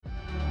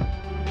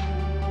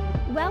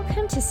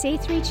Welcome to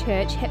C3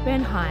 Church,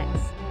 Hepburn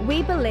Heights.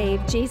 We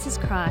believe Jesus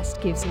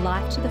Christ gives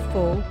life to the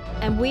full,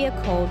 and we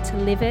are called to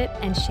live it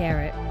and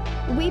share it.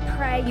 We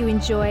pray you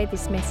enjoy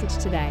this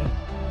message today.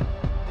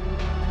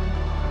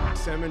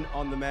 Sermon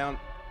on the Mount,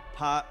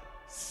 part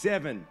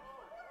 7.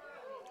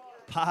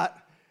 Part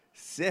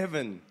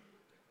 7.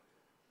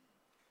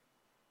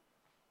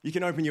 You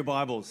can open your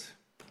Bibles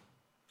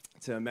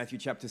to Matthew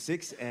chapter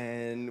 6,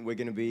 and we're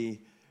going to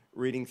be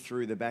reading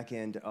through the back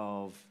end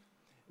of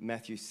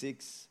Matthew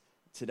 6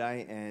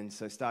 today, and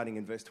so starting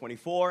in verse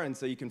 24, and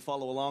so you can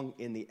follow along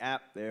in the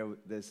app.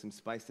 There's some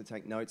space to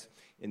take notes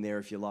in there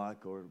if you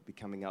like, or it'll be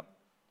coming up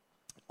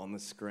on the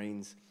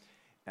screens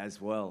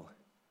as well.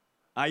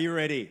 Are you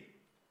ready?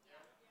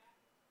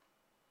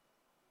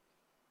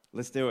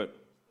 Let's do it.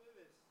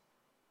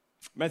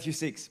 Matthew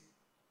 6,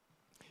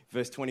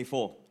 verse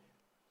 24.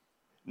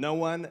 No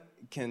one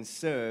can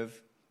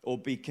serve or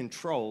be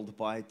controlled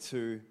by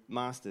two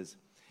masters.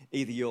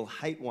 Either you'll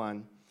hate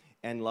one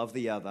and love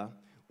the other,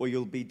 or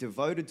you'll be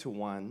devoted to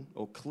one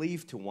or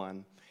cleave to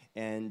one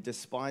and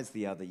despise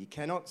the other. You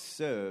cannot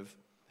serve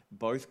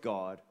both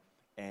God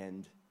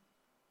and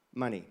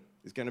money.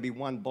 There's going to be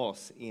one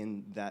boss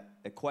in that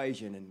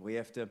equation, and we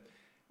have to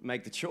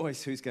make the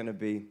choice who's going to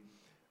be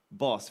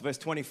boss. Verse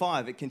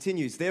 25, it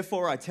continues,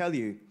 "Therefore I tell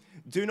you,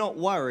 do not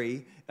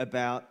worry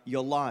about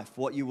your life,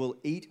 what you will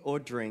eat or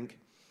drink,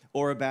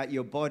 or about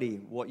your body,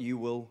 what you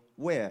will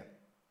wear.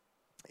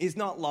 Is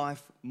not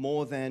life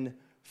more than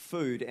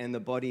food, and the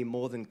body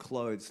more than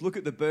clothes? Look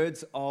at the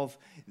birds of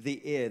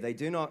the air. They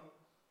do not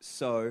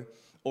sow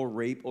or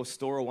reap or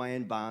store away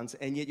in barns,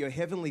 and yet your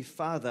heavenly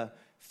Father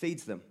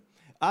feeds them.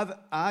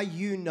 Are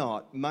you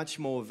not much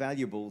more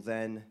valuable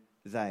than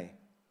they?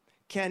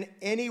 Can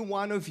any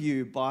one of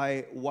you,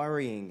 by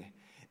worrying,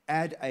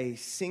 add a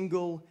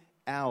single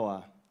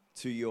hour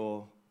to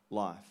your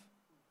life?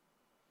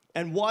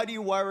 And why do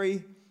you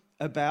worry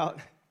about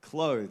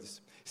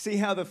clothes? See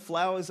how the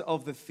flowers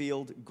of the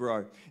field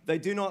grow. They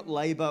do not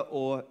labor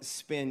or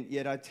spin,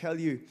 yet I tell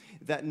you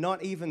that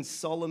not even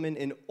Solomon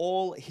in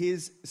all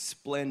his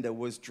splendor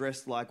was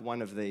dressed like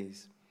one of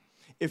these.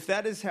 If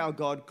that is how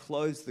God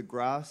clothes the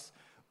grass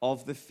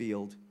of the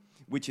field,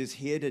 which is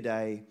here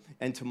today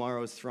and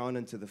tomorrow is thrown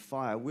into the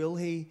fire, will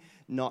he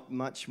not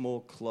much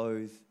more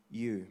clothe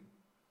you,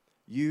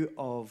 you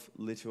of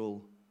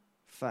little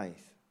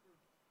faith?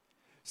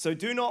 So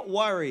do not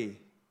worry,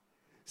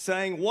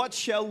 saying, what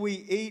shall we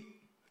eat?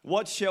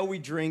 What shall we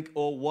drink,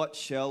 or what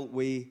shall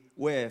we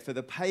wear? For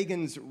the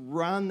pagans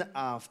run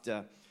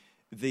after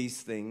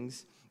these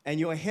things, and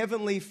your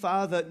heavenly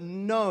Father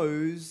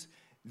knows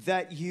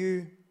that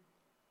you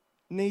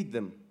need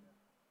them.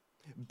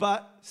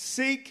 But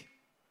seek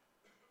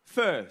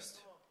first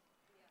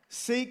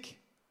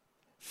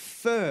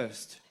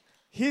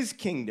his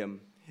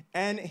kingdom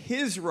and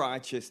his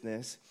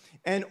righteousness,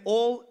 and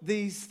all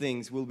these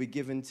things will be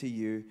given to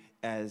you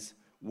as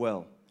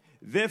well.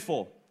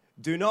 Therefore,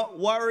 do not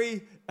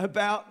worry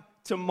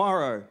about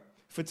tomorrow,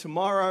 for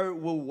tomorrow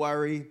will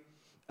worry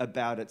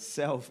about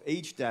itself.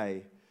 Each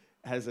day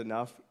has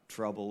enough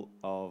trouble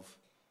of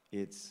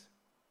its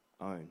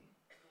own."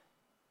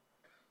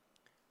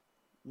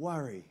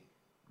 Worry.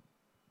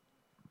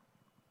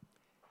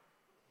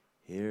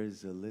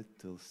 Here's a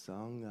little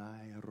song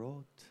I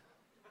wrote.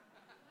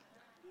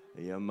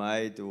 You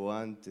might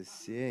want to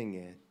sing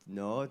it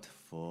note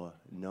for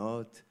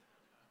note.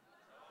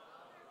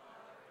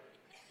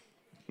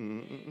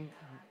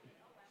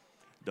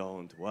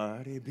 Don't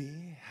worry,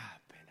 be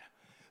happy.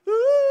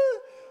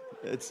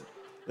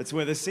 That's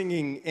where the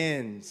singing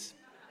ends.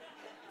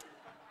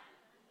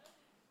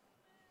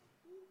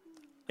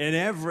 In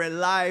every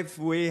life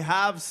we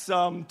have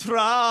some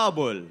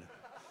trouble.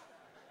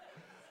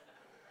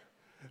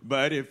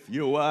 But if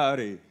you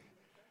worry,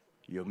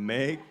 you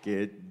make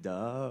it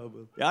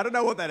double. I don't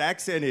know what that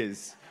accent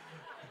is.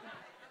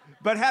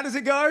 But how does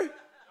it go?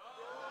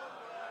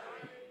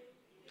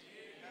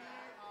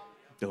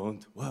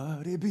 Don't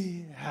worry,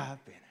 be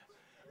happy.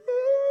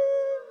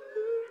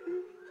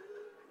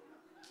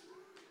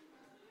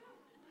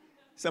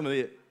 Some of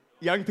the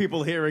young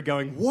people here are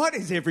going, what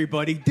is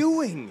everybody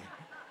doing?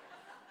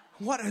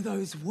 What are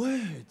those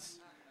words?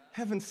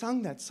 Haven't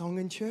sung that song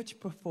in church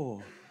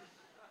before.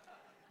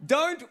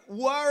 Don't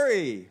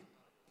worry.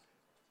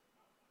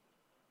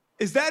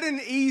 Is that an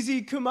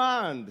easy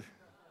command?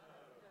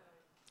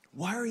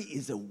 Worry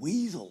is a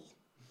weasel.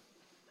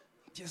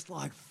 Just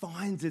like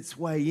finds its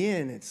way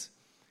in. It's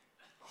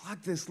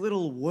like this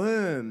little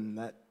worm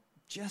that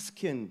just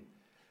can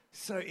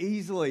so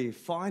easily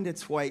find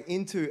its way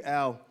into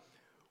our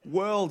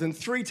world. And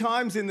 3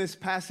 times in this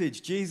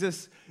passage,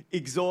 Jesus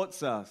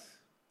exhorts us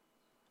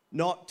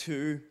not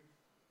to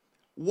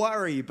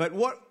worry. But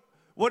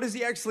what is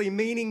he actually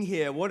meaning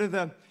here? What are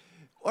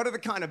the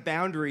kind of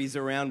boundaries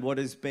around what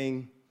is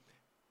being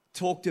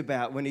talked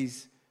about when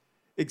he's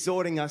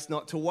exhorting us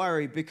not to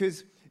worry?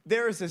 Because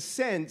there is a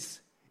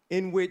sense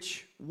in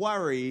which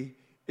worry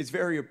is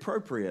very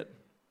appropriate.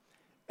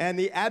 And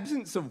the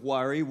absence of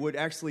worry would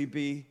actually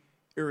be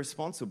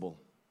irresponsible.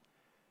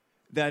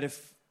 That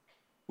if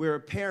we're a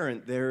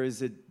parent, there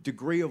is a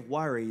degree of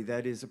worry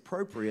that is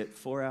appropriate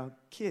for our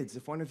kids.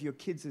 If one of your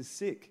kids is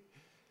sick,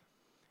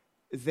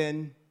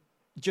 then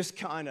just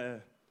kind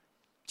of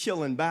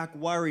chilling back,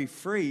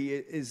 worry-free,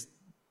 is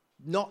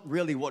not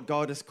really what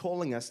God is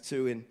calling us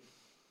to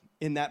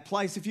in that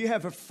place. If you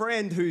have a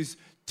friend who's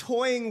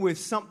toying with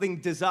something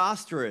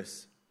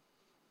disastrous,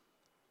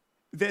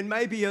 then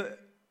maybe a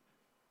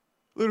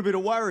little bit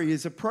of worry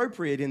is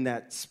appropriate in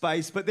that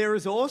space. But there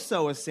is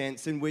also a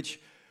sense in which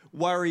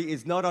worry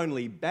is not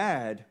only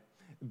bad,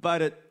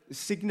 but it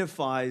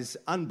signifies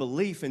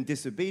unbelief and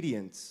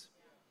disobedience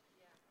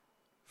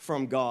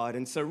from God.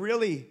 And so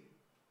really,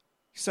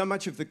 so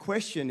much of the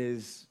question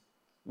is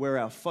where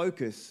our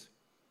focus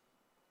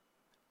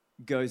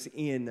goes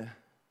in,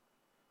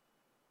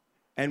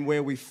 and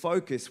where we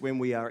focus when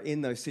we are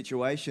in those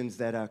situations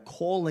that are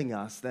calling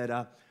us, that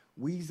are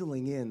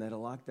weaseling in, that are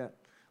like that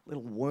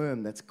little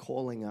worm that's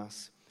calling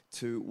us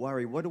to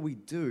worry. What do we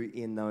do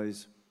in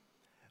those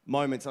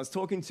moments? I was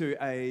talking to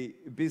a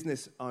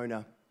business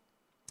owner,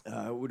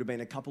 it would have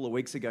been a couple of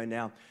weeks ago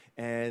now,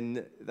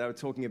 and they were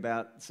talking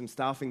about some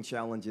staffing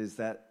challenges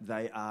that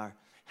they are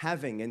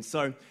having. And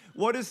so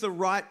what is the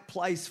right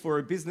place for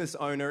a business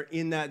owner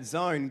in that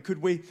zone?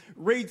 Could we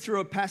read through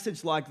a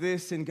passage like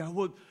this and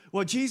go,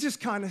 well, Jesus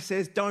kind of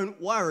says,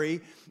 don't worry,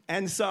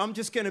 and so I'm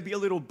just going to be a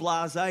little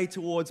blasé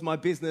towards my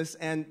business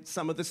and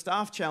some of the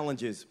staff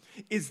challenges.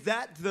 Is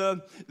that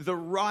the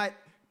right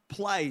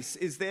place?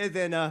 Is there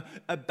then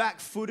a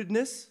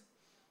back-footedness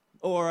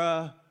or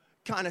a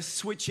kind of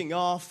switching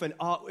off? And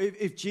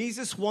if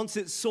Jesus wants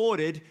it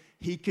sorted,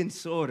 he can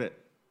sort it.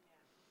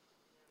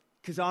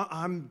 Because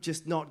I'm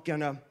just not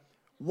going to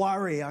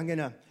worry. I'm going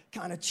to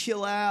kind of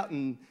chill out,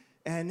 and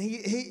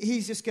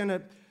he's just going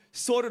to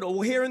sort it all.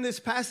 Well, here in this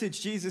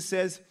passage, Jesus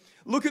says,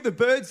 look at the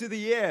birds of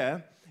the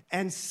air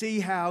and see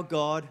how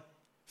God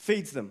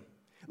feeds them.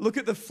 Look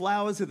at the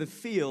flowers of the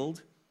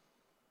field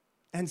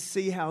and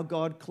see how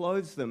God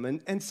clothes them.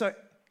 And so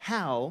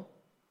how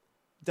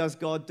does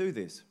God do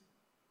this?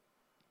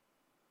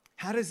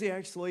 How does he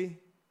actually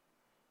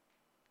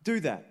do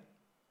that?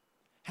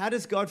 How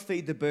does God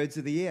feed the birds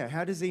of the air?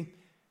 How does he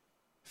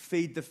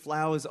feed the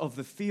flowers of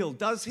the field?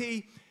 Does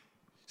he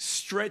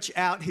stretch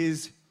out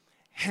his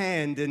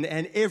hand and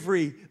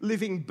every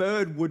living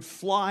bird would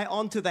fly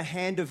onto the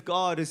hand of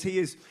God as he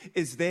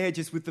is there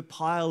just with the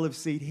pile of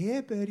seed?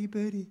 Here, birdie,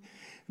 birdie,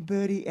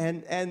 birdie.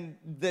 And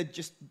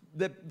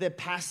they're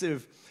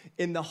passive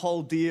in the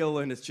whole deal,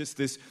 and it's just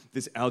this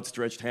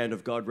outstretched hand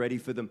of God ready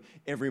for them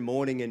every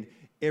morning and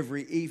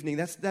every evening.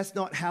 That's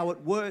not how it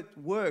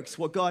works.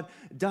 What God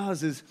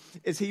does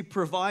is he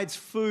provides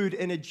food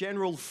in a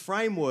general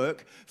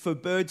framework for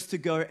birds to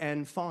go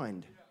and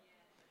find.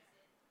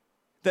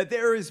 That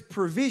there is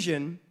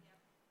provision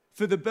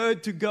for the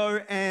bird to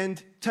go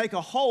and take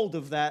a hold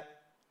of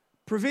that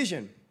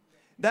provision.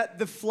 That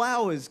the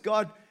flowers,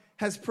 God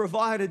has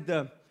provided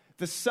the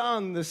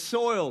sun, the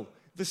soil,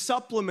 the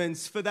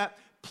supplements for that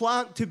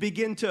plant to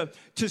begin to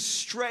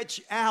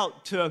stretch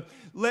out, to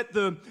let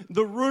the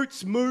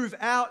roots move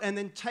out and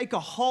then take a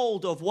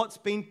hold of what's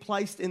been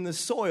placed in the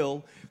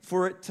soil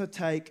for it to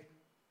take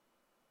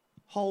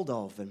hold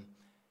of. And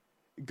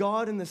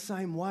God, in the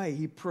same way,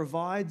 he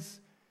provides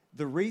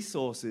the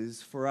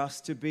resources for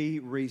us to be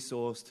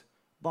resourced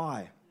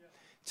by,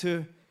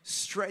 to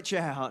stretch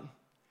out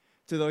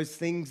to those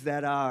things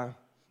that are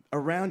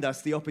around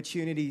us, the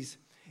opportunities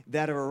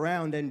that are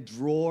around, and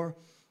draw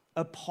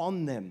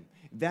upon them.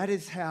 That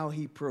is how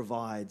he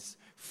provides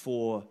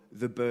for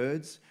the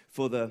birds,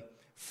 for the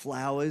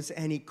flowers,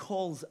 and he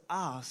calls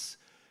us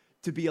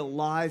to be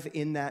alive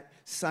in that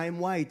same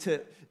way.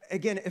 To,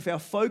 again, if our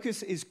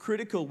focus is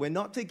critical, we're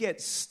not to get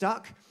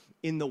stuck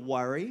in the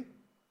worry,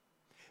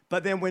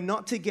 but then we're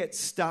not to get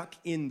stuck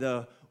in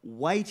the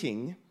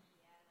waiting,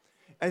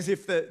 as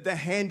if the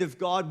hand of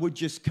God would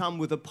just come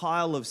with a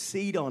pile of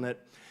seed on it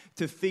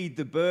to feed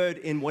the bird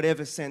in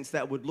whatever sense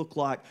that would look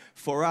like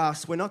for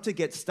us. We're not to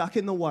get stuck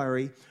in the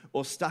worry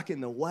or stuck in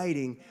the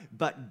waiting,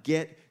 but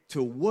get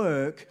to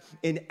work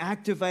in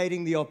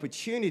activating the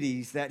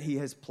opportunities that he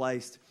has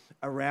placed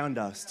around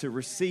us to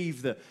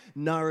receive the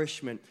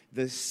nourishment,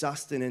 the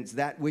sustenance,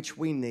 that which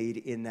we need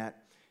in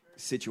that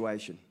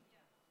situation.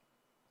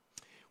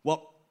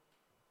 Well,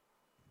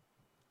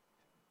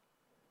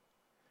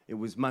 it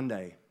was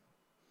Monday,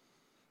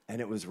 and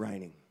it was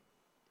raining.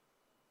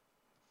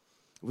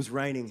 It was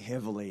raining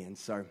heavily, and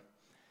so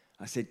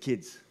I said,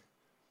 kids,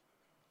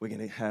 we're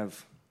going to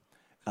have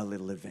a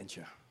little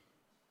adventure.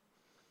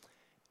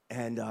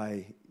 And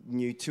I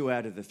knew 2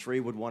 out of the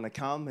 3 would want to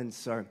come, and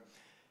so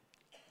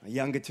my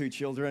younger 2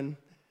 children,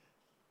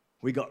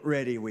 we got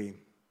ready. We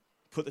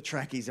put the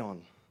trackies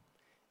on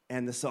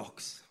and the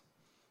socks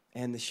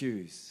and the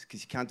shoes,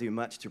 because you can't do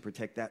much to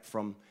protect that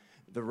from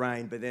the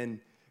rain. But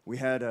then we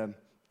had a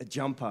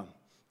jumper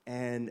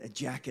and a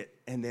jacket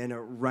and then a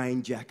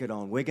rain jacket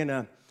on. We're going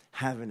to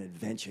have an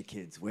adventure,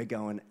 kids. We're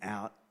going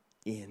out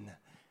in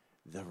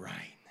the rain.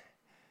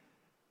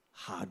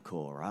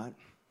 Hardcore, right?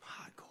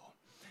 Hardcore.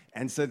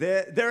 And so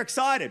they're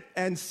excited.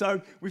 And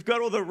so we've got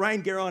all the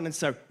rain gear on. And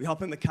so we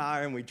hop in the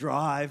car and we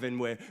drive and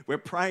we're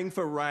praying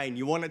for rain.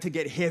 You want it to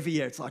get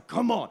heavier. It's like,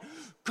 come on,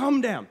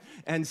 calm down.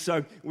 And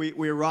so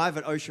we arrive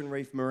at Ocean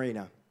Reef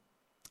Marina.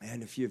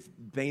 And if you've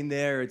been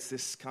there, it's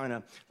this kind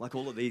of like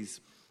all of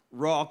these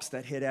rocks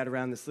that head out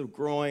around this little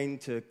groin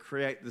to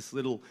create this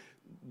little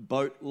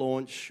boat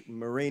launch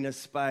marina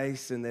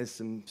space. And there's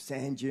some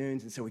sand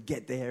dunes. And so we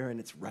get there and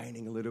it's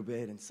raining a little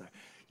bit. And so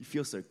you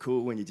feel so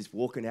cool when you're just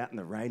walking out in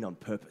the rain on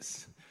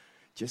purpose,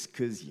 just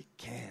because you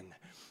can.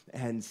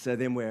 And so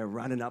then we're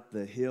running up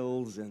the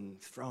hills and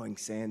throwing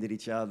sand at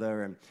each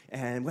other,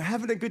 and we're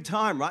having a good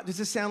time, right? Does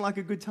this sound like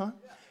a good time?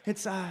 Yeah.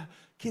 It's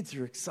kids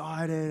are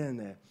excited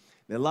and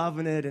they're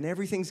loving it, and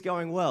everything's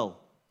going well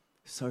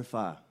so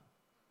far.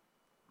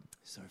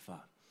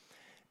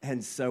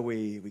 And so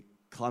we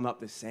climb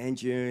up the sand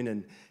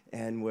dune,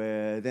 and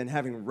we're then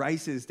having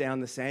races down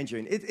the sand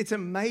dune. It's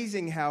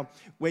amazing how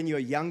when you're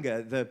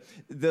younger,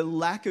 the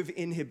lack of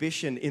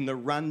inhibition in the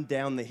run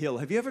down the hill.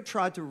 Have you ever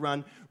tried to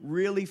run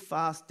really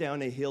fast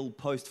down a hill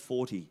post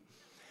 40?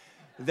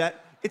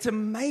 That it's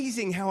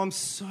amazing how I'm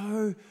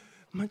so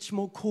much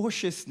more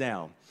cautious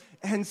now.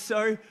 And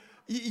so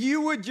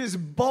you would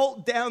just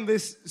bolt down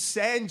this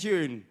sand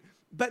dune.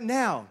 But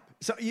now,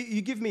 so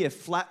you give me a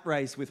flat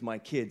race with my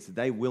kids,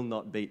 they will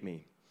not beat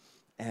me.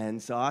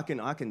 And so I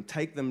can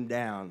take them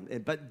down.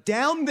 But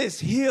down this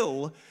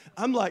hill,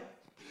 I'm like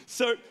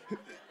so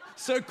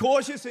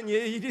cautious, and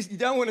you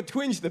don't want to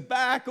twinge the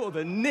back or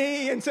the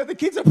knee. And so the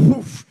kids are,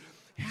 poof.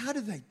 How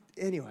do they,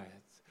 anyway.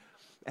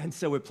 And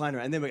so we're playing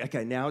around. And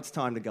then now it's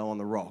time to go on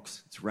the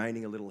rocks. It's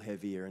raining a little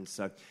heavier. And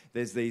so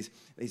there's these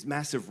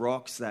massive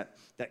rocks that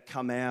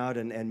come out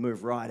and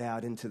move right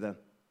out into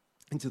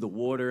the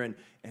water.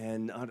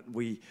 And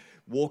we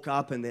walk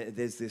up, and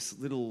there's this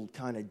little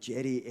kind of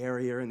jetty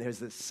area, and there's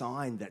this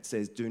sign that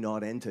says, "Do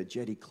not enter,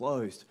 jetty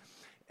closed."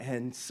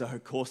 And so,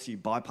 of course, you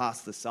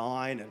bypass the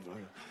sign. And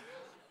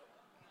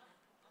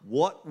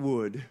what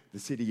would the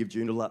city of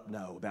Joondalup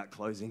know about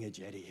closing a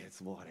jetty? It's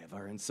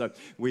whatever. And so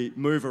we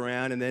move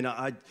around, and then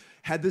I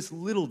had this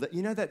little,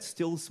 that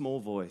still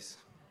small voice.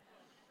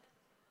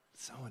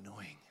 So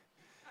annoying.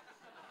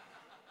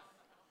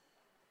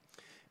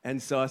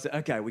 And so I said,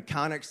 okay, we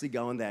can't actually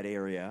go in that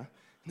area.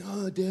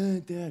 No,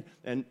 Dad.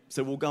 And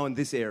so we'll go in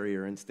this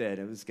area instead.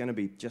 It was going to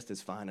be just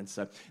as fun. And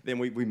so then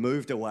we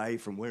moved away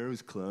from where it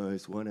was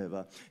closed,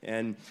 whatever,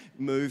 and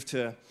moved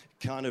to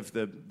kind of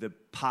the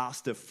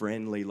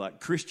pastor-friendly,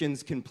 like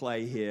Christians can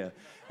play here.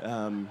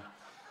 And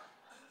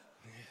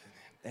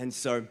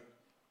so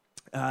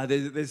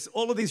there's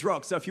all of these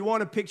rocks. So if you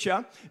want a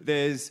picture,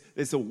 there's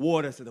the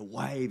water, so the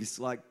waves,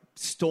 like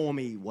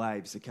stormy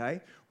waves,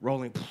 okay?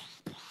 Rolling,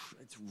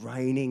 it's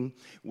raining,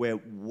 we're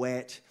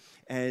wet,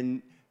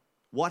 and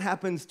what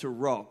happens to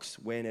rocks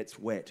when it's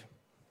wet?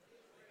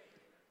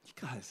 You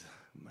guys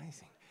are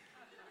amazing.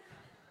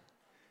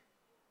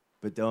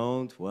 But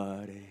don't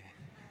worry.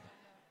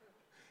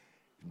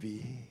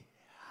 Be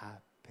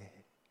happy.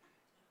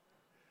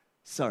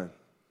 So,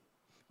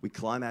 we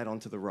climb out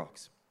onto the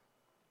rocks.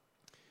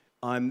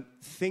 I'm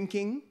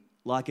thinking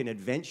like an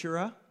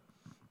adventurer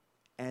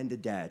and a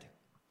dad.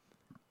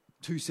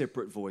 Two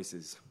separate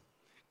voices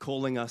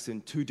calling us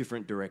in two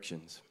different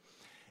directions.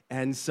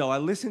 And so I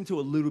listened to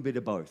a little bit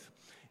of both.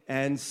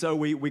 And so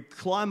we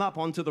climb up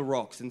onto the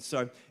rocks. And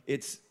so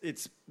it's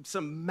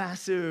some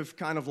massive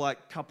kind of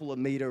like couple of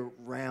meter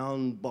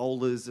round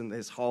boulders, and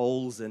there's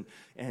holes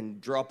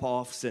and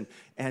drop-offs.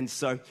 And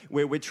so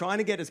we're trying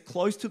to get as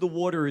close to the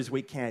water as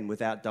we can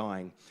without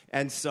dying.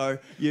 And so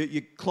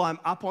you climb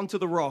up onto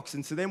the rocks.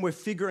 And so then we're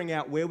figuring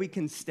out where we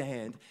can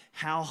stand,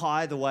 how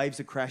high the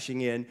waves are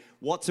crashing in,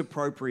 what's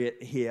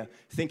appropriate here.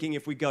 Thinking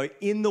if we go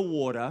in the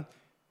water,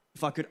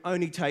 if I could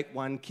only take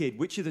one kid,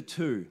 which of the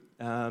two?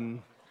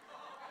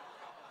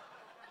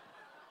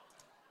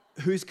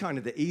 Who's kind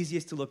of the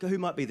easiest to look at? Who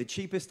might be the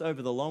cheapest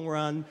over the long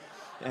run?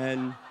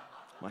 And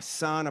my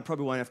son, I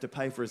probably won't have to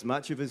pay for as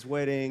much of his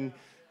wedding.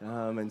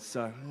 And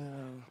so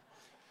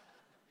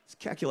it's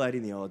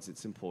calculating the odds.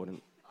 It's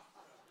important.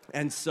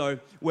 And so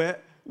we're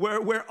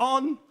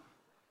on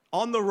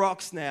the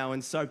rocks now.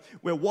 And so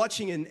we're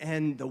watching,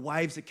 and the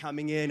waves are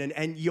coming in,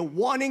 and you're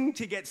wanting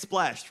to get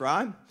splashed,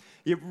 right?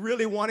 You're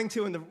really wanting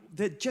to, and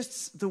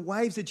the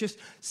waves are just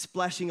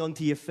splashing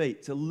onto your feet.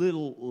 It's a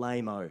little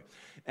lame-o.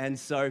 And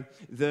so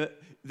the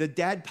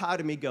dad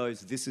part of me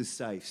goes, "This is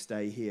safe,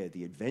 stay here."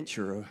 The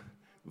adventurer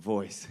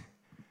voice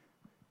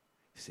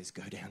says,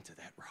 "Go down to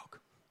that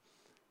rock.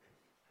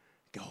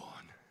 Go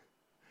on.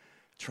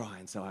 Try."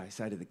 And so I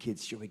say to the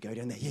kids, "Should we go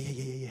down there?"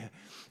 Yeah.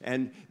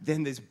 And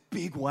then this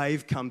big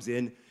wave comes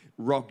in,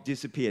 rock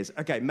disappears.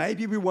 Okay,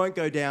 maybe we won't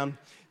go down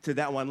to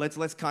that one.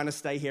 Let's kind of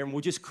stay here, and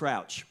we'll just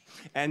crouch.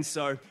 And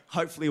so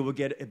hopefully we'll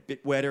get a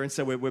bit wetter. And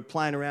so we're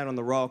playing around on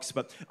the rocks.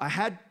 But I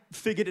had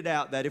figured it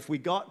out that if we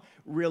got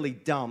really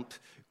dumped,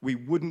 we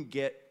wouldn't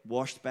get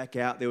washed back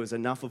out. There was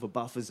enough of a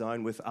buffer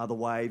zone with other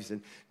waves.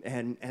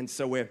 And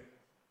so we're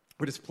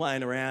just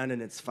playing around,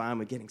 and it's fun.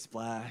 We're getting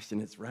splashed,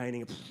 and it's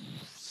raining,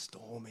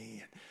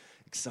 stormy.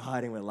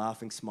 exciting, we're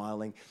laughing,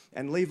 smiling.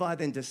 And Levi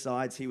then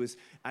decides Ayla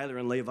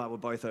and Levi were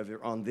both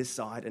over on this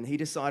side, and he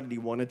decided he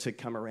wanted to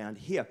come around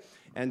here.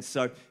 And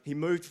so he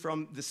moved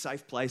from the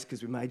safe place,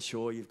 because we made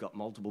sure you've got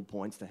multiple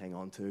points to hang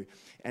on to.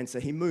 And so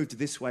he moved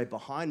this way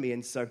behind me.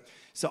 And so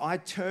I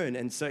turned,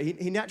 and so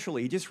he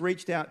naturally, he just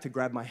reached out to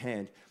grab my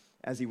hand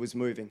as he was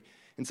moving.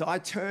 And so I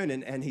turn,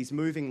 and he's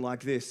moving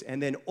like this.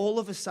 And then all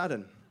of a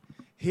sudden,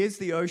 here's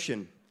the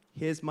ocean.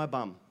 Here's my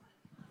bum.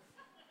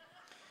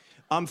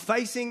 I'm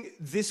facing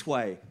this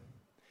way.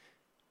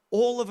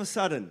 All of a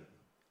sudden,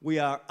 we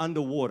are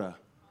underwater.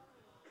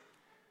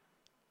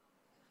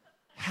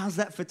 How's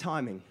that for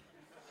timing?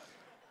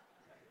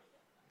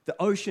 The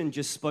ocean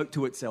just spoke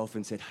to itself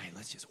and said, hey,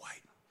 let's just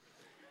wait.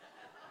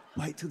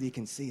 Wait till you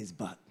can see his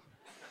butt.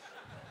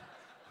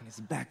 When his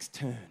back's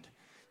turned,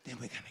 then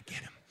we're going to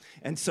get him.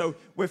 And so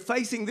we're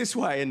facing this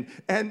way,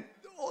 and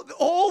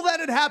all that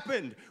had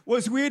happened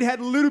was we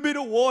had a little bit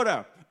of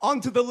water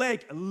onto the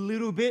leg, a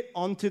little bit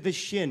onto the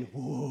shin.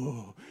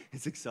 Whoa,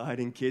 it's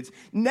exciting, kids.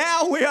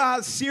 Now we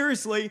are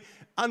seriously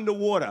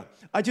underwater.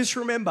 I just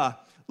remember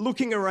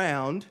looking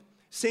around,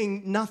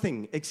 seeing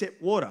nothing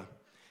except water,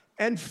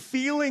 and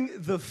feeling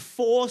the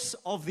force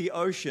of the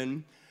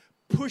ocean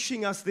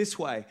pushing us this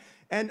way.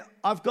 And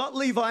I've got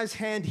Levi's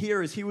hand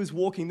here as he was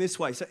walking this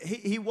way. So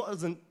he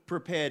wasn't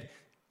prepared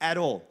at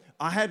all.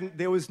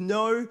 There was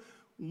no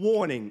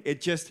warning.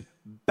 It just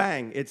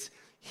bang, it's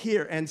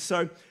here. And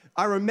so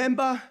I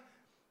remember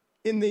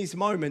in these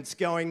moments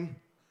going,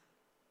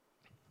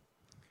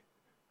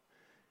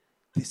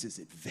 this is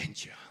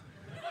adventure.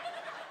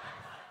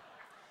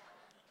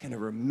 I'm going to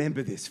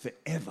remember this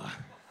forever.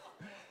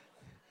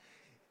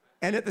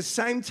 And at the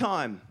same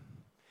time,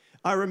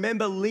 I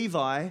remember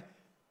Levi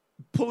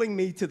pulling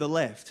me to the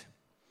left.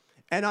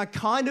 And I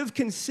kind of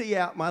can see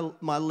out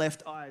my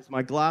left eyes.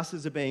 My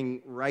glasses are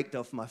being raked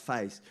off my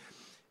face.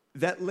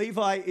 That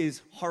Levi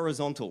is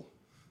horizontal.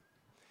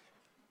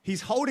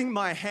 He's holding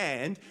my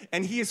hand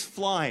and he is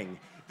flying.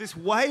 This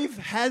wave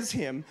has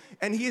him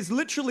and he is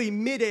literally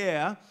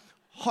midair,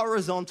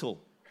 horizontal.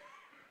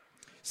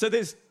 So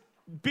there's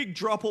big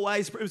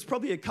drop-aways. It was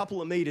probably a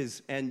couple of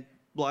meters and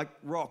like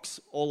rocks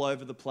all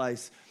over the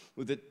place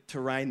with the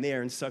terrain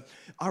there. And so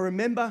I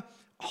remember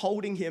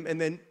holding him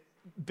and then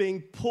being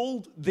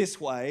pulled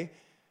this way,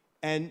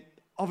 and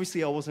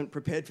obviously I wasn't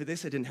prepared for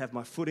this. I didn't have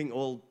my footing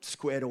all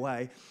squared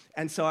away.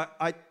 And so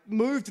I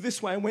moved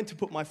this way and went to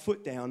put my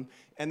foot down,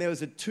 and there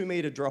was a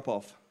 2-meter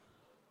drop-off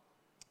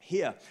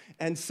here.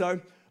 And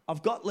so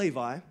I've got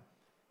Levi.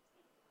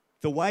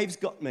 The wave's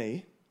got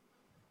me.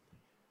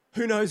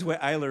 Who knows where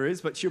Ayla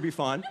is, but she'll be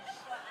fine.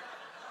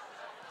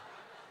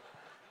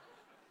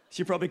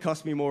 She'll probably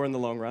cost me more in the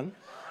long run.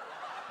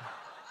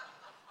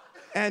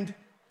 And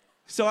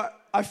so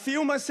I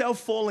feel myself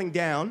falling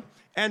down,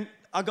 and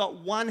I got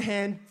one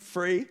hand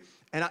free,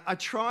 and I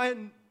try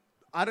and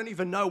I don't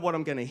even know what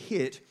I'm going to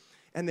hit,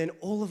 and then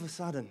all of a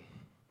sudden,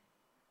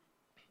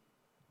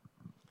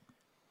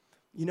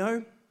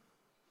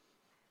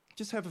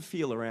 just have a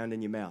feel around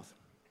in your mouth.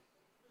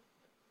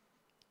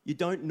 You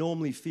don't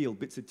normally feel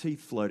bits of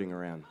teeth floating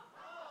around.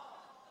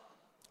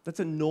 That's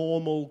a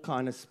normal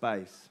kind of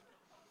space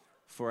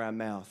for our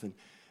mouth. And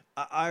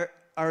I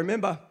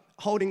remember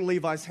holding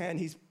Levi's hand.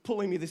 He's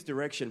pulling me this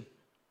direction.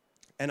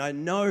 And I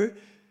know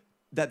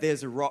that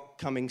there's a rock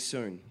coming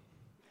soon.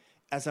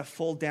 As I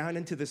fall down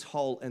into this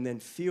hole and then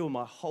feel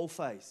my whole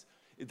face,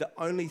 the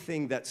only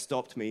thing that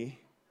stopped me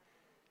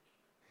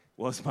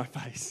was my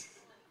face.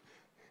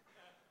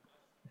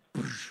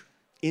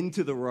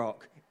 Into the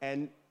rock.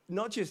 And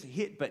not just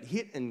hit, but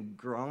hit and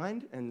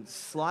grind and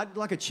slide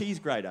like a cheese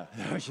grater.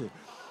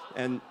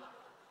 And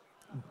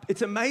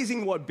it's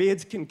amazing what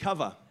beards can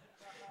cover.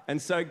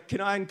 And so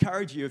can I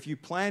encourage you, if you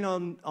plan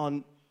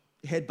on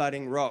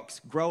headbutting rocks,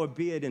 grow a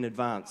beard in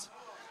advance.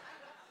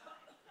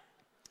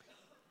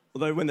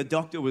 Although when the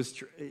doctor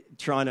was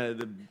trying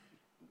to,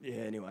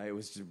 anyway, it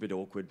was just a bit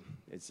awkward.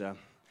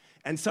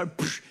 And so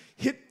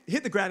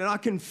hit the ground, and I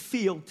can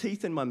feel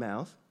teeth in my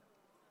mouth,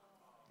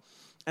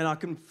 and I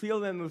can feel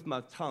them with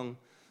my tongue,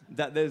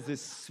 that there's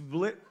this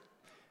split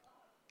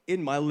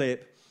in my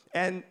lip.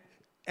 And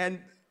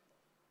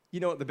you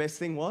know what the best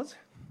thing was?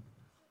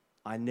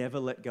 I never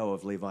let go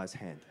of Levi's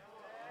hand.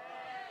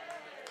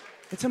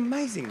 It's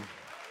amazing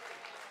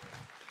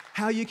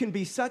how you can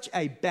be such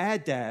a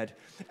bad dad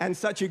and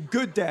such a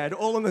good dad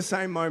all in the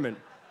same moment.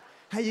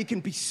 How you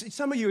can be,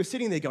 some of you are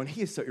sitting there going,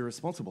 he is so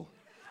irresponsible.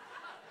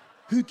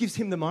 Who gives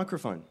him the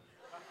microphone?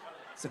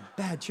 It's a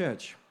bad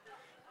church.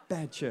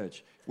 Bad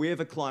church. We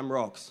ever climb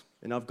rocks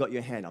and I've got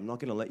your hand, I'm not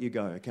going to let you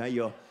go, okay?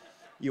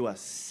 You are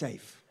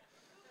safe.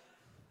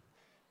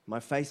 My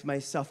face may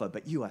suffer,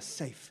 but you are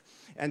safe.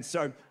 And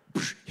so,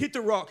 hit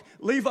the rock.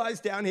 Levi's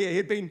down here.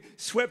 He'd been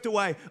swept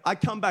away. I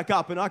come back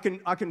up, and I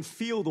can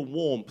feel the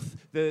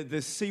warmth,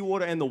 the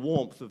seawater and the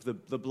warmth of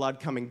the blood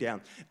coming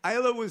down.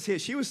 Ayla was here.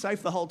 She was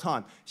safe the whole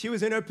time. She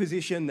was in her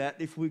position that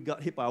if we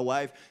got hit by a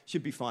wave,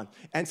 she'd be fine.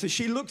 And so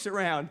she looks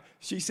around.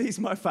 She sees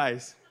my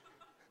face.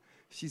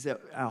 She's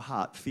our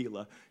heart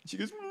feeler. She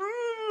goes,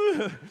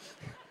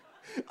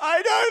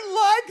 I don't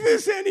like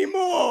this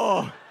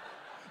anymore.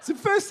 It's the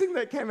first thing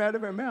that came out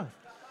of her mouth.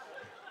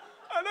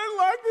 I don't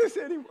like this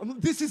anymore.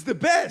 This is the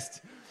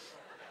best.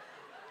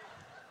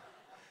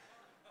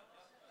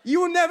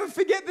 You will never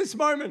forget this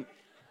moment.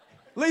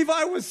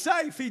 Levi was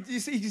safe. He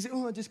said,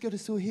 oh, I just got a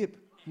sore hip.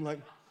 I'm like,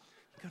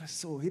 got a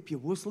sore hip, you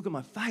wuss, look at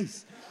my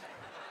face.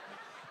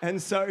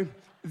 And so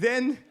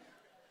then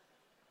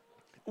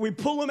we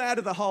pull him out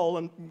of the hole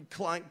and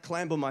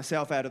clamber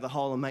myself out of the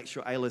hole and make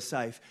sure Ayla's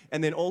safe.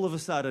 And then all of a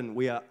sudden,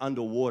 we are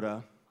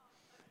underwater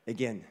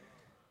again.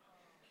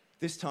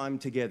 This time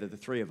together, the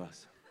three of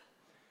us,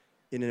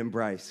 in an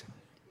embrace.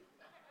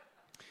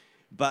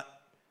 But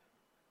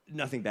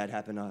nothing bad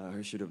happened.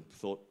 I should have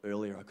thought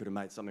earlier I could have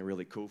made something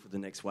really cool for the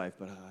next wave,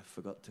 but I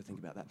forgot to think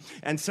about that.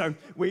 And so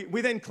we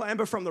then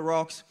clamber from the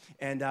rocks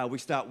and we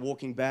start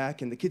walking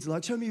back, and the kids are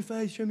like, show me your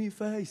face, show me your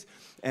face.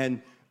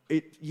 And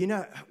you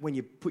know, when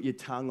you put your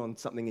tongue on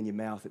something in your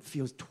mouth, it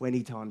feels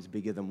 20 times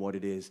bigger than what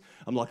it is.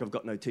 I'm like, I've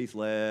got no teeth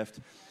left.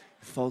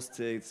 False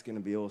teeth, it's going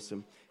to be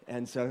awesome.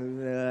 And so,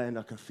 and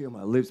I can feel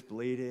my lips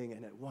bleeding,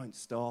 and it won't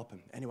stop.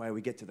 And anyway,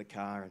 we get to the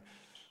car and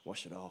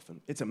wash it off,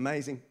 and it's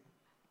amazing.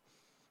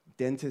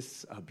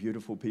 Dentists are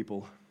beautiful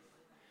people.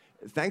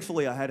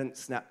 Thankfully, I hadn't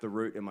snapped the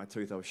root in my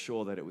tooth. I was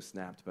sure that it was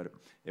snapped, but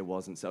it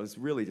wasn't. So it was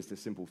really just a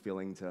simple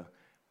filling to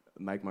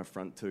make my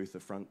front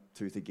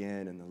tooth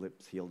again, and the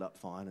lips healed up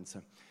fine. And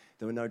so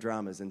there were no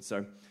dramas. And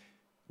so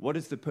what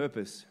is the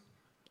purpose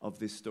of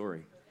this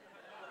story?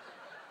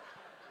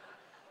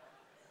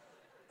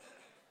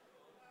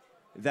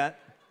 That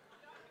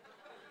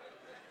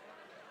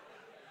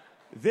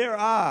there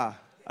are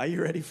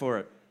you ready for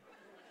it?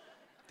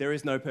 There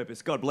is no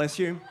purpose. God bless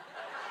you.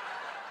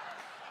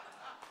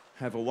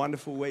 Have a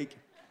wonderful week.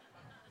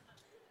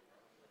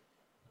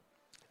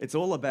 It's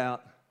all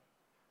about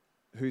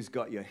who's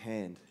got your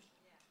hand.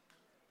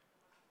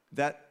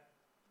 That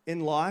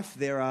in life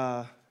there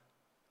are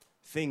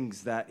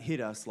things that hit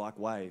us like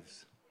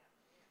waves.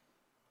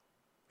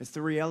 It's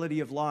the reality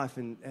of life,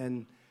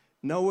 and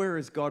nowhere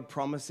is God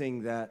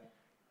promising that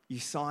you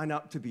sign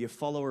up to be a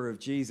follower of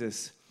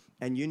Jesus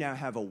and you now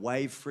have a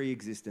wave-free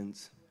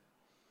existence.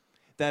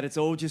 That it's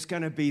all just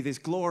going to be this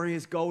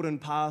glorious golden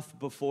path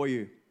before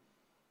you.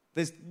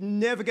 There's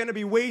never going to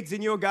be weeds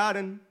in your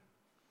garden.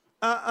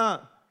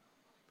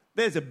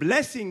 There's a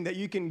blessing that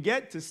you can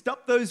get to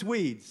stop those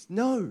weeds.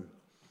 No.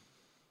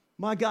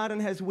 My garden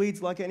has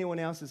weeds like anyone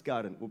else's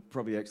garden. Well,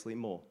 probably actually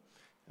more.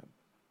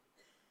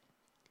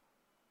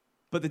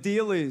 But the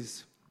deal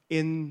is,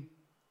 in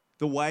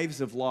the waves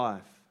of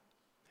life,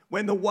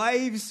 when the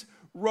waves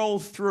roll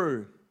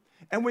through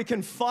and we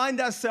can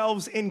find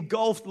ourselves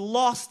engulfed,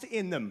 lost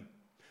in them,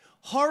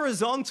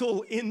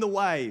 horizontal in the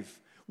wave,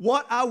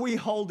 what are we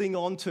holding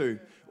on to?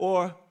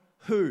 Or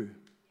who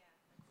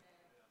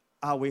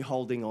are we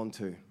holding on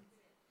to?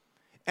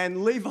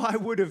 And Levi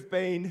would have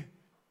been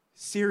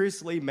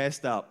seriously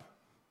messed up.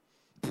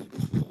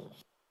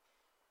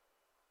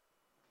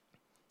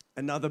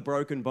 Another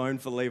broken bone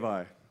for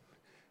Levi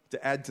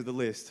to add to the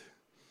list.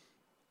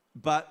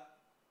 But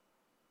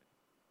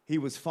he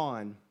was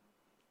fine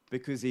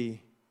because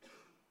he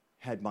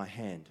had my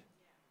hand.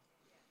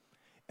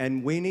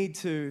 And we need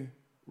to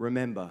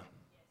remember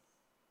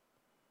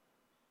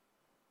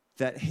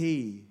that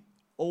he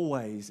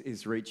always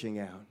is reaching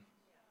out.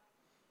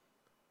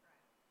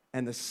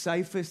 And the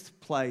safest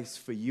place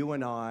for you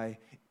and I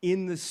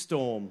in the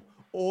storm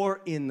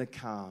or in the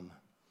calm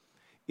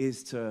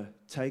is to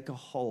take a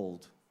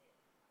hold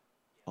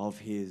of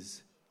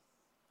his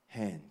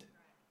hand.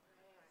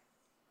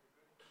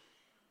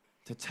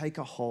 To take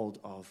a hold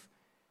of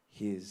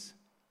his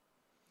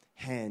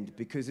hand.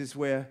 Because as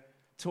we're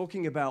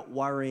talking about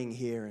worrying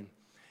here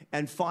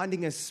and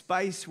finding a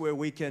space where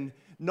we can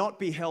not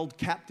be held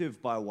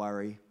captive by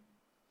worry,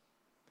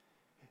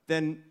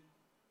 then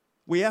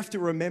we have to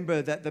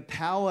remember that the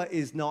power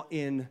is not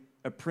in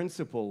a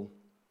principle.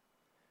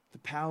 The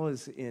power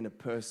is in a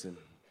person.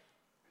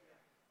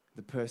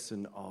 The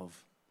person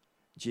of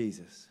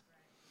Jesus.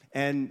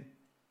 And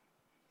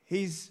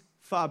he's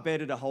far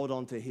better to hold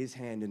on to his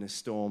hand in a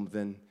storm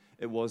than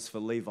it was for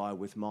Levi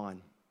with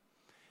mine.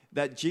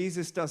 That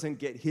Jesus doesn't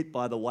get hit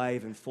by the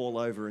wave and fall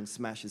over and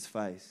smash his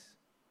face.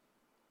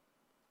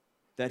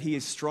 That he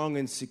is strong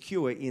and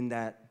secure in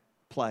that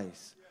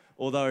place.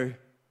 Although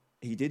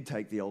he did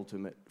take the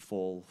ultimate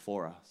fall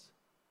for us.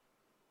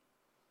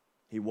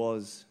 He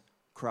was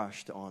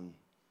crushed on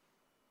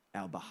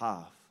our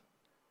behalf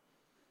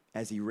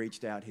as he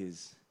reached out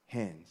his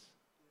hands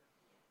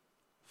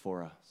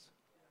for us.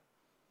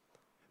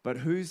 But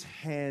whose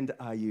hand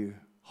are you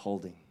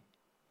holding?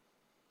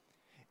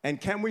 And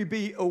can we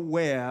be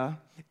aware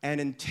and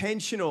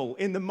intentional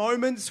in the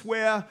moments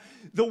where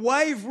the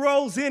wave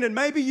rolls in, and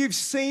maybe you've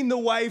seen the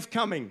wave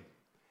coming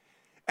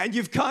and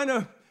you've kind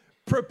of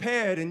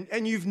prepared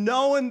and you've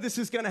known this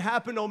is going to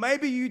happen, or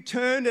maybe you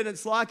turned and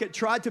it's like it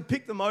tried to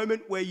pick the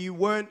moment where you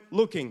weren't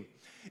looking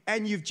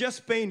and you've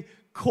just been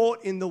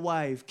caught in the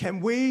wave. Can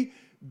we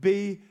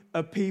be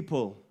a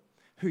people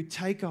who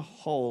take a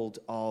hold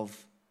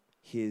of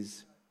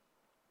his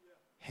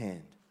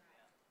hand?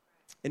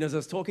 And as I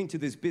was talking to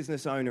this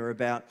business owner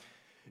about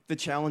the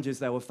challenges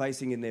they were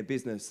facing in their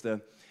business,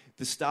 the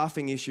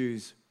staffing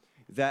issues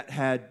that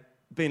had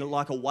been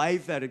like a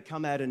wave that had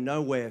come out of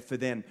nowhere for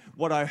them,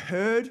 what I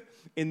heard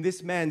in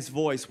this man's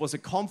voice was a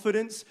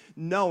confidence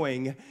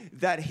knowing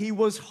that he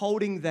was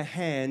holding the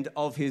hand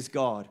of his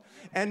God.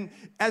 And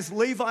as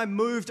Levi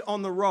moved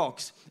on the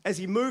rocks, as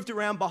he moved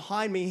around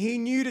behind me, he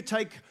knew to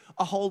take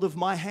a hold of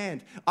my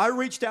hand. I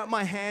reached out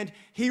my hand,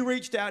 he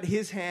reached out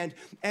his hand,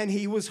 and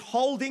he was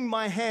holding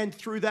my hand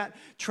through that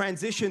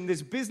transition.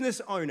 This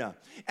business owner,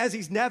 as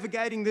he's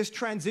navigating this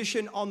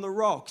transition on the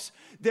rocks,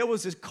 there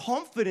was this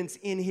confidence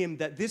in him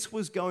that this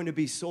was going to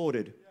be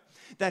sorted,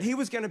 that he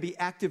was going to be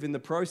active in the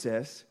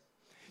process,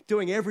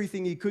 doing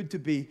everything he could to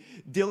be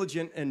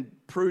diligent and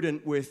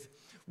prudent with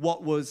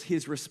what was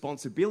his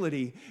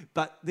responsibility,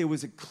 but there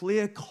was a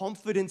clear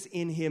confidence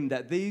in him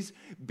that these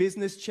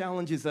business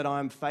challenges that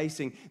I'm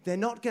facing, they're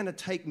not going to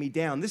take me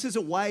down. This is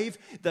a wave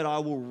that I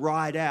will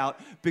ride out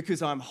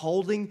because I'm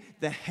holding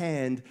the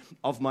hand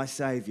of my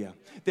Savior.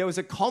 There was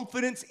a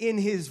confidence in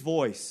his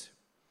voice,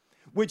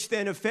 which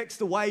then affects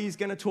the way he's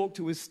going to talk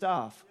to his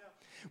staff,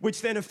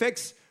 which then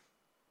affects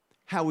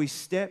how he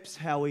steps,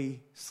 how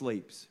he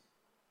sleeps.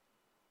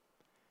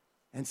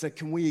 And so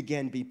can we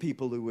again be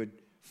people who would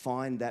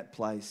find that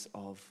place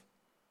of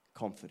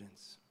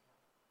confidence?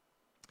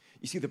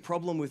 You see, the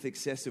problem with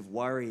excessive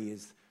worry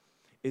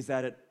is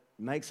that it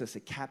makes us a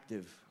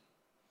captive.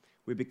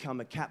 We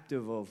become a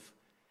captive of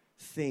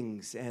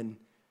things. And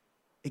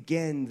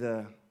again,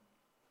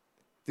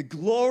 the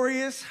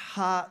glorious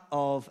heart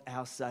of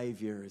our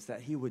Savior is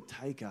that he would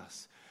take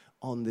us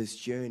on this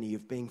journey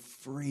of being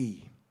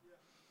free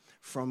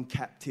from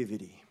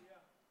captivity.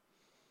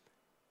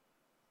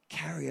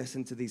 Carry us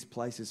into these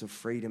places of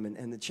freedom.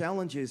 And the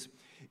challenge is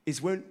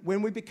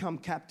when we become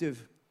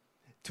captive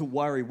to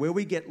worry, where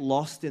we get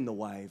lost in the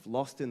wave,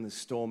 lost in the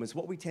storm, is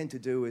what we tend to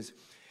do is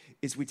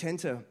we tend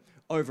to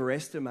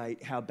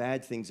overestimate how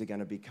bad things are going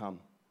to become.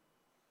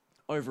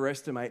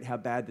 Overestimate how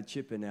bad the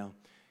chip in our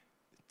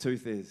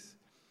tooth is.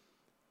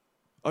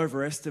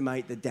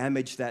 Overestimate the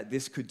damage that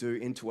this could do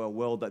into our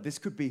world, that this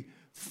could be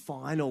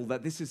final,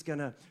 that this is going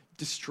to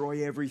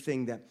destroy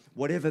everything, that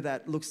whatever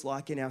that looks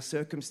like in our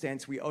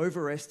circumstance, we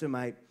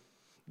overestimate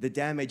the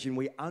damage and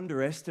we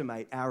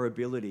underestimate our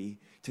ability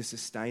to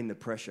sustain the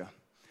pressure.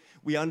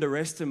 We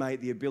underestimate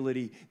the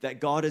ability that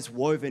God has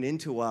woven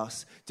into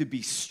us to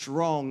be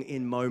strong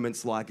in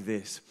moments like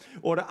this,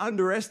 or to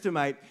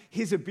underestimate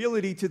his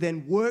ability to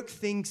then work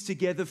things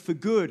together for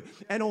good.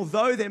 And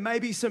although there may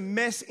be some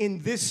mess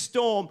in this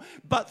storm,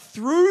 but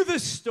through the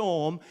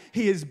storm,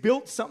 he has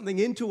built something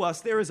into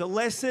us. There is a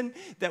lesson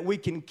that we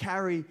can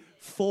carry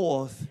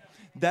forth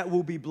that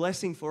will be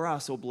blessing for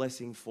us or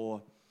blessing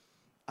for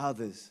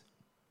others.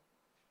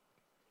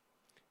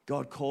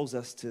 God calls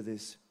us to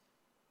this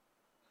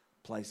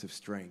place of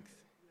strength.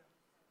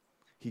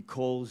 He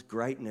calls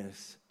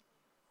greatness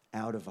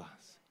out of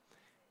us.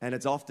 And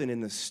it's often in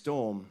the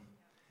storm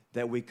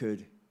that we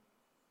could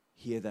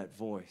hear that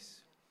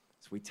voice.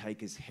 So we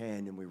take his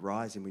hand and we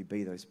rise and we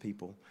be those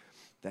people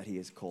that he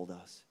has called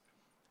us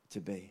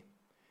to be.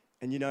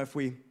 And you know, if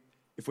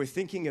we're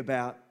thinking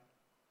about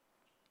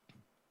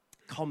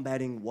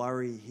combating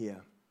worry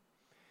here,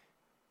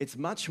 it's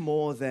much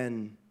more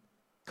than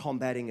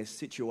combating a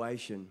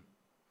situation.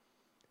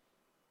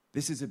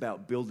 This is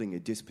about building a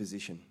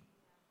disposition.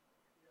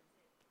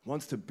 He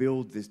wants to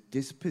build this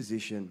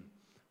disposition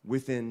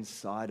within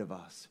inside of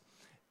us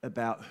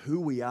about who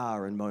we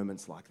are in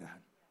moments like that.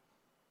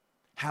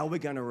 How we're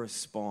going to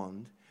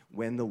respond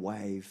when the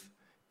wave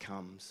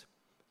comes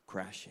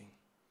crashing.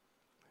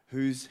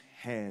 Whose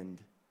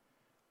hand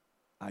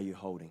are you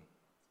holding?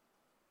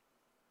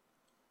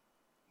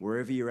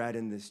 Wherever you're at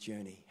in this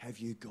journey, have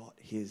you got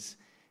his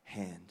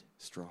hand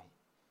strong?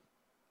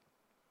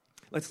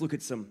 Let's look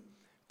at some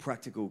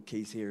practical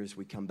keys here as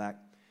we come back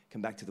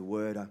to the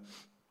word.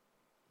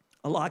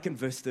 I like in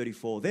verse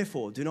 34,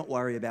 therefore, do not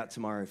worry about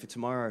tomorrow, for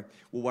tomorrow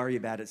will worry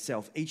about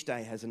itself. Each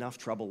day has enough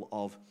trouble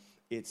of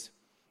its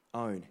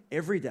own.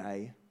 Every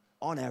day,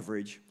 on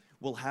average,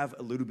 will have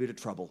a little bit of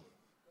trouble.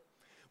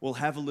 We'll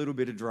have a little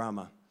bit of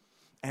drama.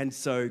 And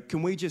so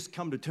can we just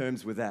come to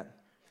terms with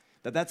that?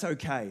 That's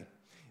okay.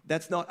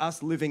 That's not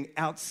us living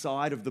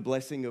outside of the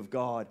blessing of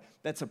God.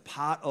 That's a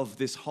part of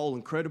this whole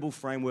incredible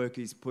framework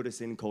he's put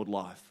us in called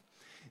life.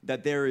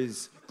 That there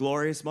is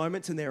glorious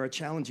moments and there are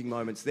challenging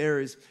moments.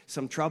 There is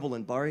some trouble.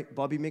 And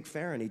Bobby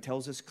McFerrin, he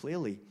tells us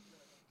clearly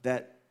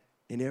that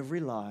in every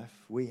life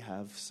we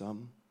have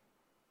some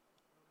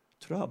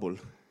trouble.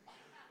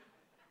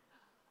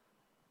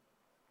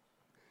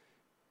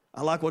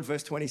 I like what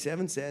verse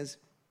 27 says.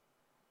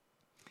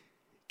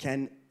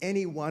 Can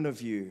any one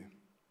of you,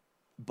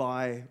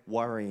 by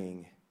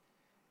worrying,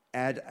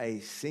 add a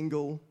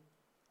single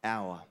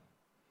hour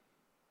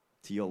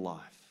to your life?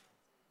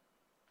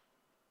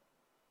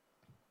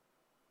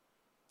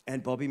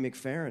 And Bobby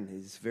McFerrin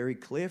is very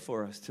clear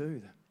for us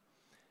too.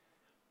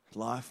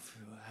 Life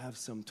will have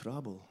some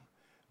trouble,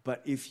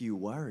 but if you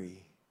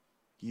worry,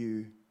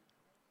 you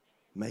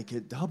make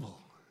it double.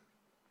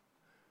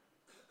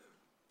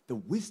 the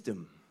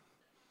wisdom.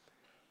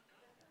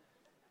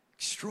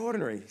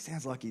 Extraordinary.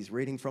 Sounds like he's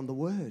reading from the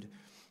Word.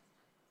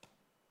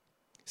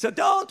 So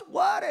don't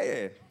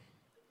worry.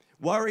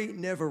 Worry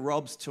never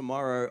robs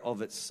tomorrow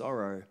of its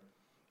sorrow.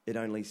 It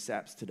only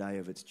saps today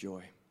of its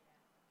joy.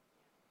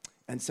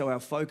 And so our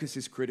focus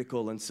is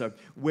critical. And so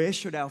where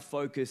should our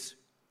focus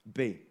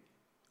be?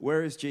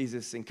 Where is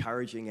Jesus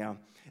encouraging our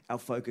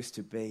focus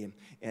to be?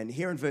 And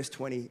here in verse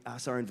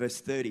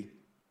 30,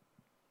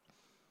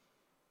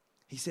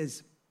 he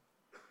says,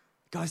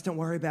 guys, don't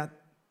worry about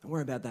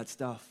that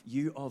stuff.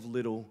 You of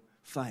little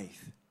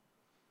faith.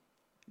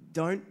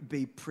 Don't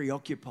be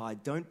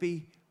preoccupied. Don't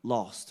be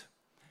lost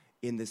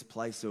in this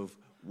place of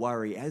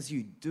worry. As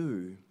you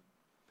do,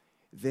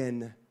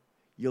 then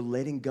you're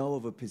letting go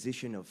of a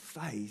position of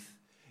faith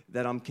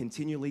that I'm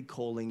continually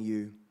calling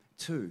you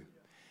to.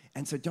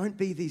 And so don't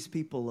be these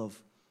people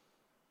of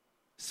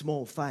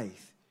small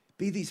faith.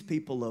 Be these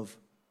people of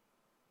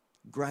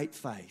great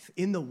faith.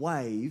 In the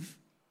wave,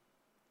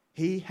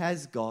 he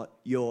has got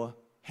your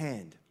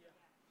hand.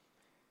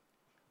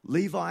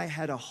 Levi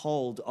had a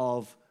hold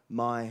of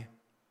my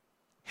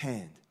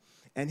hand.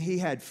 And he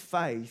had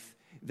faith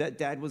that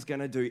Dad was going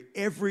to do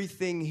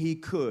everything he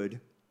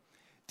could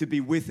to be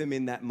with him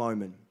in that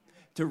moment,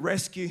 to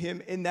rescue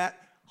him in that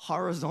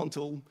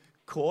horizontal,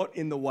 caught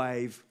in the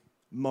wave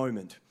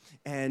moment.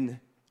 And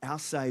our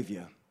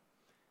Savior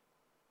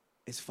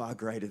is far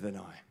greater than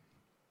I.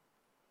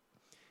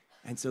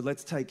 And so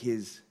let's take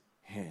his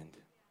hand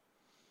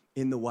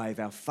in the wave.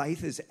 Our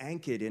faith is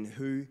anchored in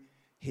who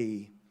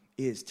he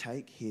is.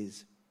 Take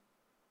his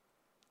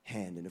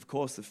hand. And of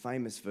course, the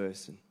famous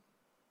verse in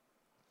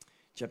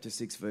chapter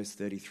 6, verse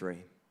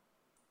 33.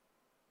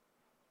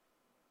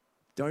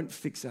 Don't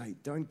fixate.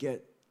 Don't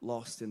get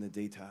lost in the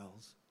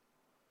details.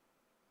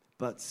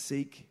 But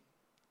seek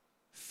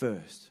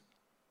first.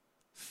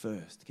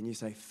 First. Can you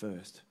say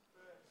first?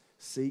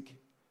 Seek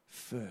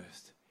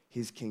first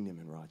his kingdom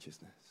and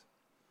righteousness.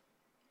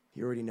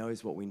 He already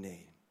knows what we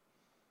need.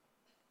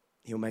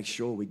 He'll make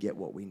sure we get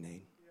what we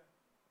need.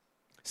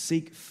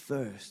 Seek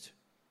first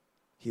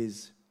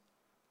his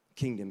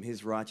kingdom,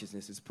 his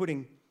righteousness. It's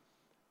putting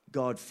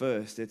God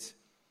first. It's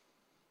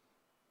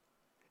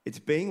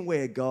being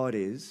where God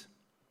is,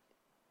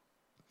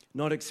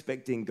 not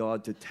expecting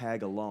God to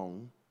tag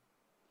along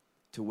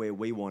to where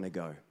we want to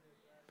go.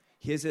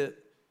 Here's a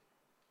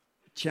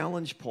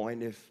challenge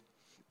point.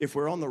 If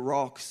we're on the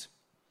rocks,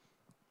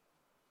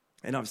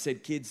 and I've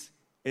said, kids,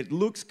 it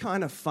looks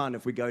kind of fun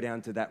if we go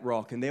down to that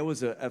rock. And there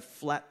was a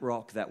flat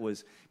rock that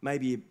was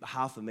maybe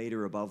half a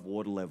meter above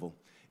water level.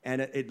 And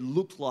it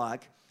looked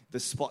like the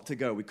spot to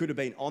go. We could have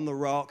been on the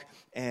rock,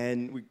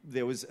 and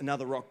there was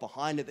another rock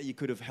behind it that you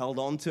could have held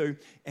onto,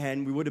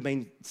 and we would have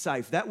been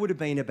safe. That would have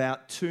been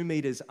about 2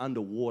 meters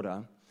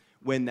underwater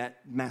when that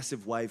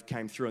massive wave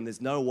came through, and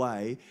there's no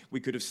way we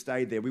could have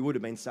stayed there. We would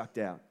have been sucked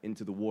out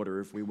into the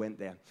water if we went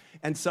there.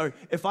 And so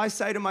if I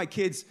say to my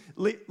kids,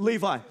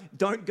 Levi,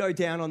 don't go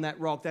down on that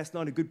rock, that's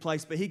not a good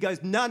place. But he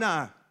goes,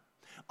 no,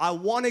 I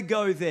want to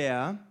go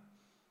there,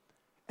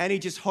 and he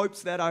just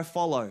hopes that I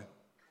follow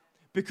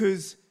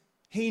because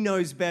he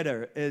knows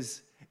better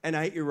as an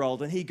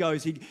 8-year-old. And he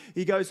goes,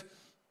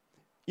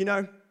 you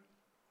know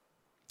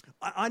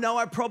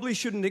I probably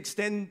shouldn't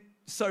extend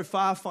so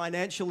far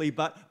financially,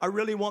 but I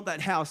really want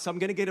that house. So I'm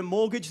going to get a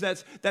mortgage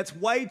that's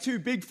way too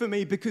big for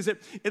me because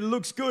it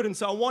looks good. And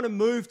so I want to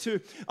move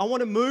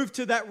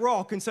to that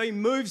rock. And so he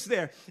moves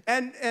there.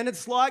 And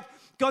it's like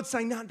God's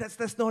saying, no,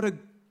 that's not a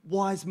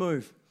wise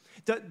move.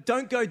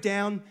 Don't go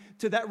down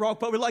to that rock.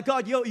 But we're like,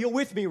 God, you're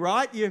with me,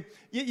 right? You're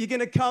going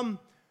to come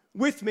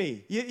with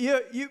me.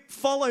 You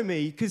follow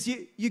me because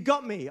you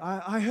got me.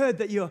 I heard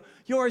that you're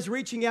always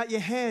reaching out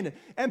your hand.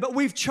 But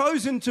we've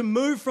chosen to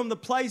move from the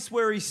place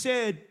where he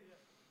said,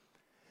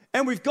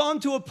 and we've gone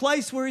to a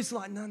place where he's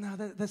like, no,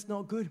 that's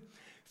not good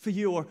for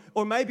you.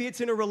 Or maybe it's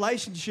in a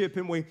relationship,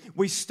 and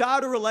we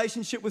start a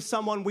relationship with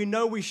someone we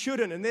know we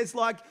shouldn't. And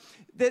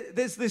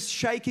there's this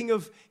shaking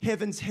of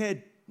heaven's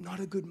head. Not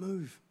a good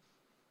move.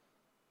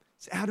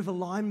 It's out of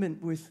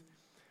alignment with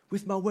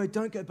my word.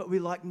 Don't go. But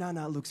we're like, no,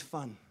 it looks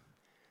fun.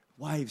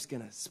 Wave's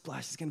going to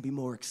splash. It's going to be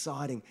more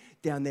exciting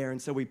down there. And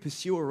so we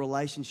pursue a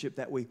relationship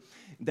that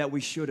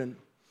we shouldn't.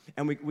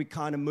 And we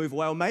kind of move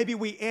away. Or maybe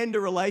we end a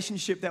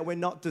relationship that we're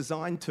not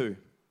designed to.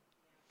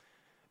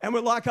 And we're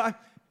like,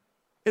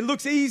 it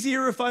looks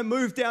easier if I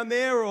move down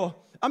there, or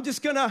I'm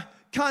just going to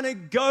kind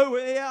of go,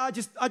 I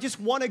just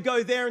want to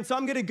go there. And so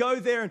I'm going to go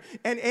there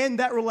and end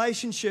that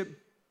relationship.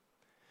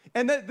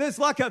 And there's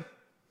like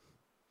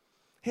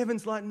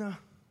heaven's like, no,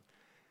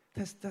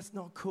 that's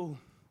not cool.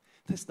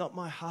 That's not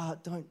my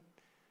heart. Don't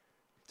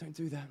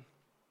do that.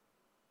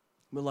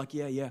 We're like,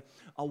 yeah,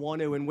 I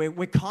want to. And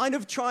we're kind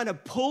of trying to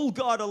pull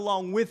God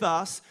along with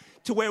us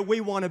to where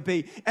we want to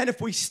be. And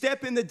if we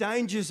step in the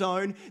danger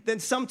zone, then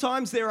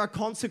sometimes there are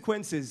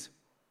consequences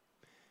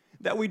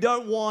that we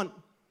don't want.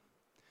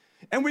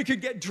 And we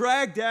could get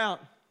dragged out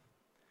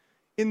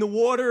in the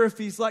water if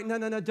he's like, no,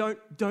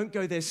 don't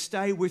go there.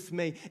 Stay with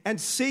me. And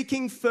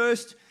seeking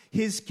first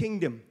his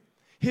kingdom,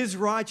 his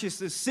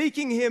righteousness,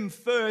 seeking him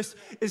first,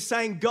 is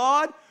saying,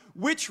 God,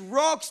 which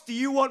rocks do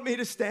you want me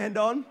to stand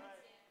on?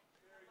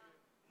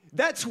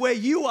 That's where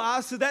you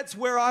are, so that's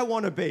where I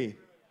want to be.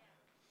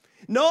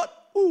 Not,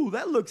 ooh,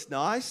 that looks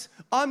nice.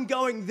 I'm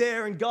going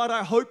there, and God,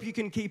 I hope you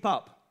can keep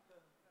up.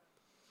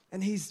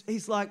 And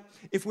he's like,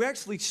 if we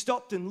actually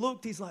stopped and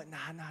looked, he's like, nah,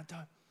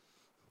 don't.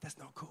 That's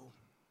not cool.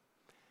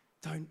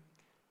 Don't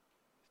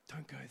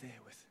go there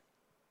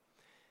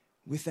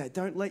with that.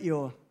 Don't let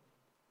your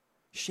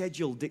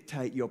schedule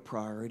dictate your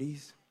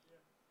priorities.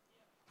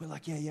 We're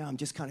like, yeah, I'm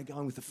just kind of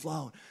going with the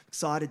flow.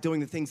 Excited,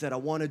 doing the things that I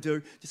want to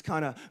do. Just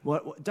kind of,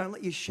 don't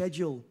let your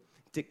schedule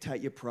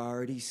dictate your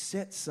priorities.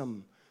 Set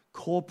some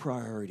core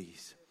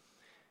priorities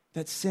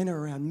that center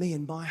around me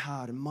and my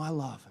heart and my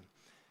love.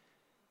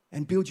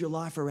 And build your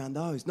life around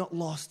those, not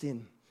lost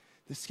in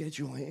the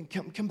schedule. And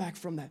come back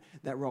from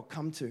that rock.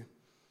 Come to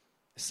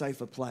a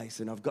safer place.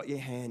 And I've got your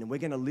hand. And we're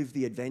going to live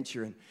the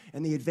adventure.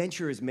 And the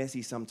adventure is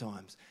messy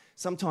sometimes.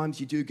 Sometimes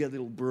you do get a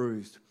little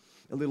bruised,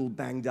 a little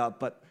banged up.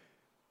 But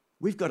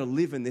we've got to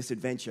live in this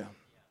adventure.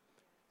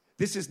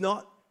 This is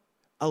not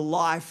a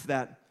life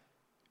that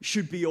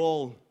should be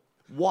all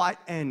white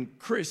and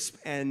crisp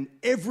and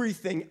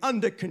everything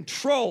under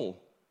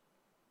control.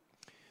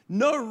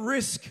 No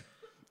risk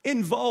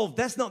involved.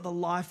 That's not the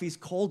life he's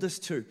called us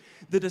to.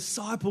 The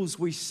disciples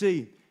we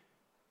see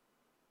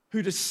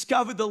who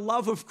discovered the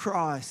love of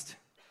Christ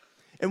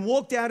and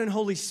walked out in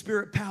Holy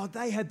Spirit power,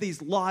 they had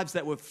these lives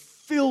that were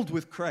filled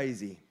with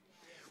crazy,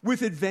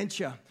 with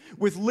adventure,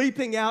 with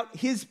leaping out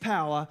his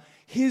power,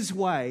 his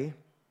way,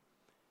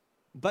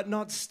 but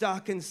not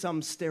stuck in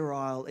some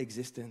sterile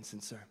existence.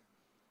 And so,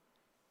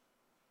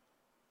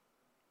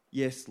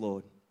 yes,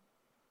 Lord,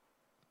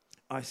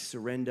 I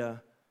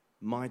surrender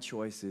my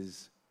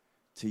choices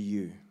to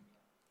you.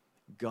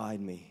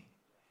 Guide me,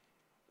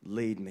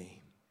 lead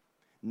me.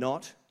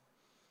 Not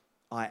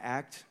I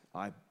act,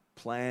 I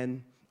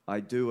plan, I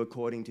do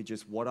according to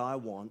just what I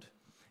want,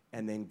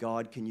 and then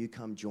God, can you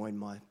come join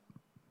my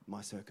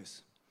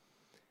circus?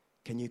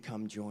 Can you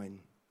come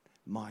join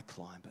my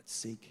climb? But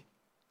seek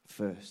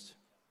first.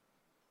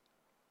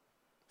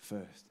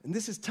 And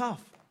this is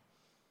tough.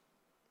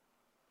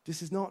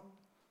 This is not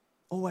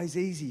always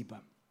easy,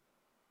 but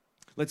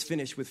let's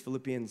finish with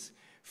Philippians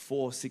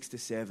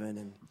 4:6-7,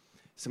 and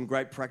some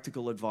great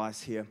practical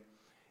advice here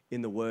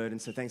in the Word.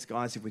 And so thanks,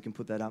 guys, if we can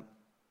put that up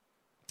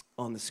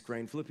on the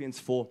screen. Philippians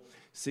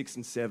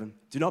 4:6-7.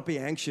 Do not be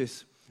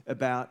anxious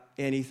about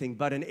anything,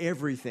 but in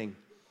everything,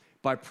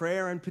 by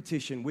prayer and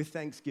petition, with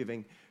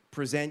thanksgiving,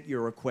 present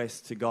your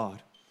requests to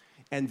God.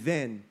 And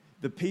then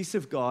the peace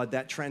of God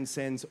that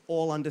transcends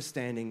all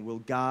understanding will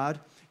guard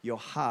your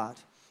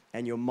heart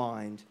and your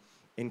mind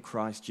in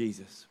Christ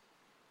Jesus.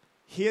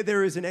 Here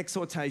there is an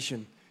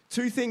exhortation.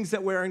 Two things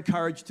that we're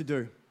encouraged to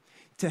do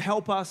to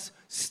help us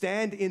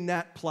stand in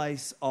that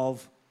place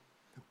of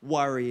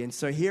worry. And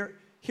so here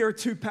are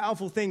two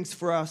powerful things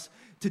for us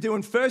to do.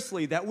 And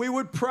firstly, that we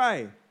would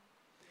pray,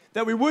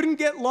 that we wouldn't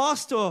get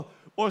lost or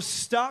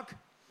stuck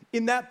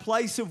in that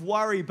place of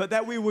worry, but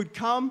that we would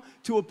come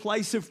to a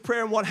place of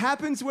prayer. And what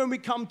happens when we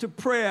come to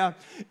prayer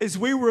is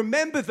we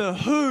remember the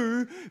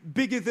who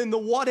bigger than the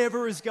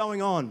whatever is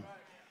going on.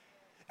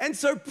 And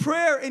so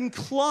prayer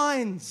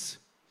inclines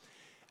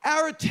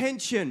our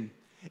attention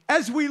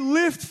as we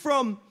lift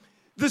from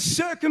the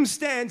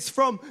circumstance,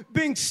 from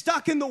being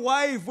stuck in the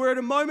wave where at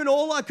a moment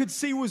all I could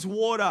see was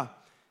water.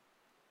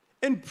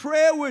 And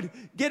prayer would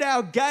get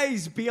our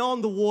gaze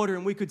beyond the water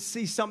and we could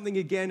see something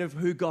again of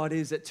who God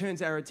is. It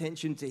turns our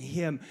attention to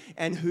Him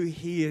and who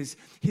He is,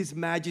 His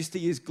majesty,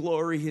 His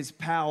glory, His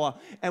power.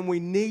 And we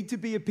need to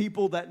be a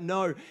people that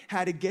know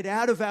how to get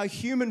out of our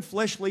human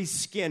fleshly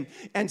skin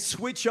and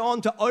switch on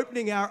to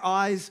opening our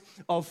eyes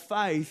of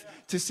faith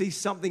to see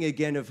something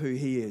again of who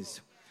He is.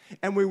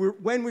 And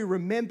when we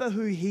remember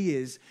who He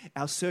is,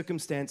 our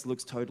circumstance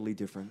looks totally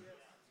different.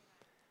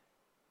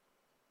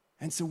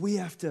 And so we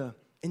have to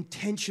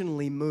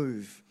intentionally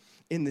move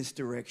in this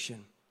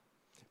direction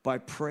by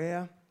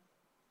prayer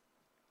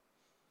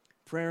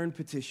and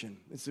petition.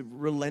 It's a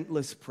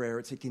relentless prayer.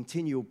 It's a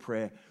continual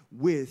prayer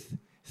with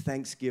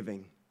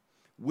thanksgiving,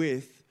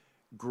 with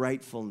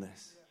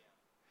gratefulness.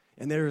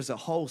 And there is a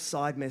whole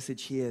side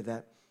message here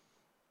that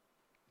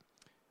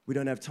we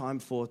don't have time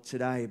for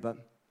today, but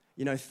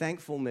you know,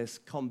 thankfulness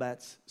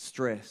combats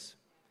stress.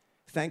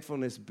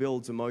 Thankfulness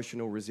builds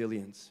emotional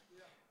resilience.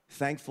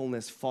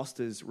 Thankfulness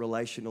fosters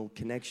relational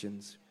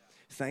connections.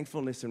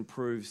 Thankfulness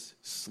improves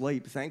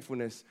sleep.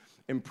 Thankfulness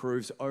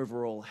improves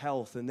overall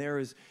health. And there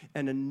is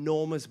an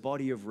enormous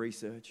body of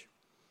research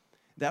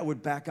that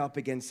would back up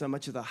against so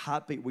much of the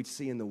heartbeat we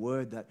see in the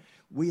Word that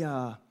we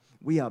are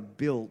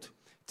built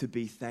to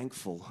be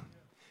thankful,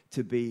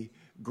 to be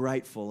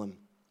grateful. And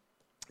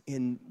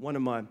in one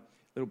of my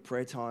little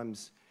prayer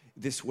times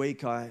this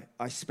week, I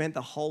spent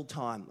the whole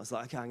time, I was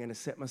like, okay, I'm going to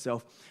set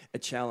myself a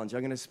challenge.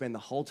 I'm going to spend the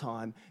whole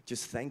time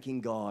just thanking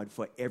God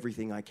for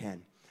everything I can.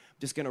 I'm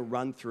just going to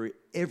run through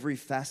every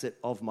facet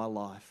of my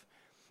life.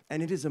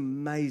 And it is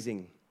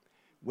amazing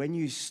when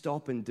you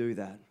stop and do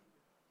that,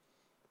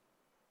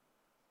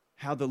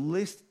 how the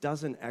list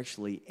doesn't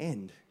actually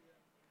end.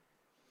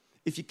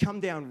 If you come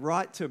down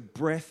right to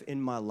breath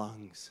in my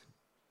lungs,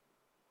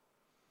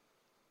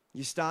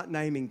 you start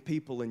naming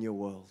people in your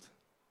world,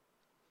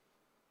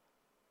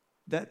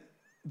 that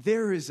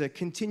there is a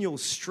continual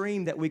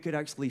stream that we could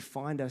actually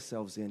find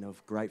ourselves in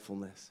of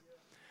gratefulness,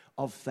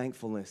 of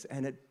thankfulness,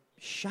 and it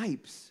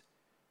shapes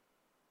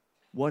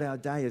what our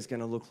day is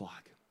going to look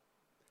like.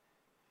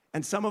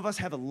 And some of us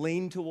have a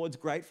lean towards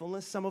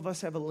gratefulness. Some of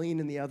us have a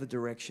lean in the other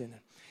direction.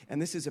 And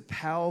this is a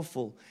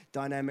powerful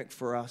dynamic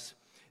for us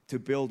to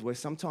build, where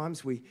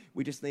sometimes we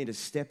just need to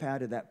step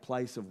out of that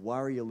place of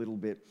worry a little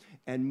bit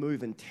and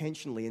move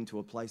intentionally into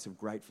a place of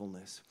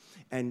gratefulness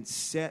and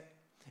set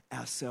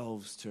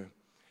ourselves to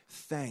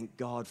thank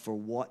God for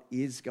what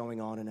is going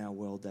on in our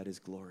world that is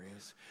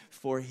glorious,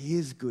 for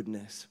His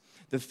goodness,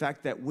 the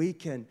fact that we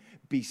can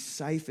be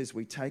safe as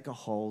we take a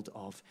hold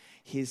of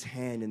His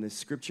hand. In the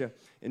scripture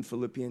in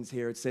Philippians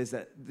here, it says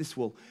that this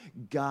will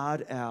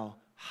guard our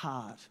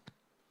heart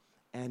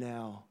and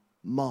our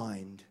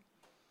mind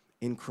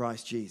in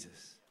Christ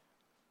Jesus.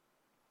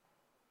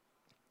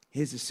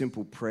 Here's a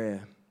simple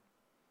prayer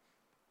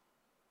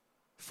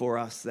for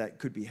us that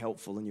could be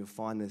helpful, and you'll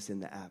find this in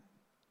the app.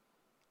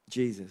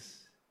 Jesus,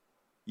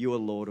 you are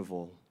Lord of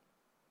all.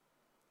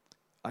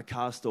 I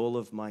cast all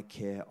of my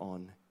care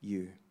on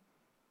you,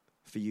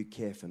 for you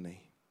care for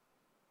me.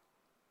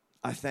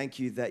 I thank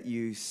you that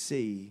you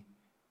see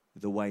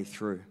the way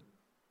through.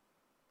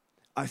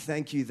 I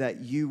thank you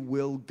that you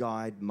will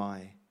guide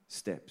my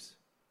steps.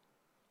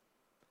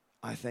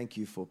 I thank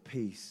you for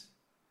peace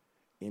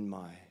in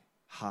my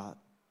heart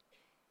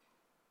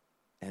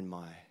and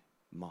my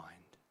mind.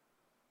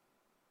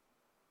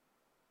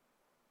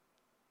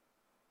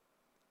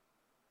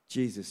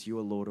 Jesus, you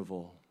are Lord of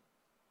all.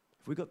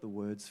 Have we got the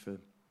words for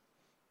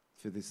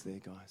this there,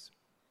 guys?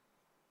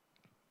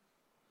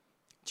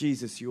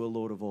 Jesus, you are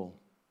Lord of all.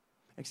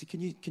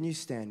 Actually, can you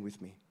stand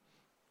with me?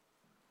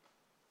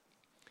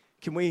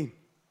 Can we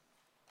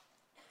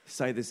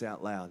say this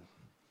out loud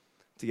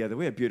together?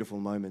 We had a beautiful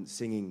moment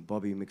singing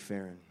Bobby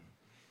McFerrin.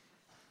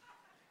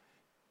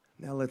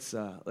 Now let's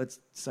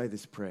say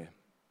this prayer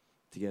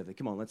together.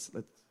 Come on, let's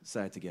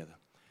say it together.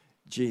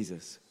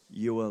 Jesus,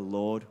 you are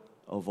Lord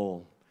of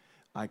all.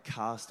 I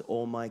cast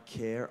all my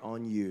care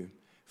on you,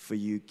 for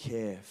you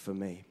care for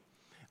me.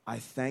 I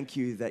thank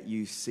you that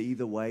you see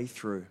the way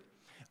through.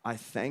 I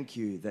thank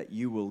you that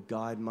you will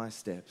guide my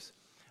steps.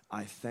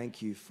 I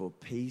thank you for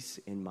peace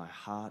in my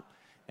heart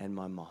and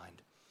my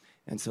mind.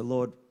 And so,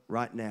 Lord,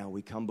 right now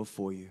we come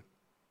before you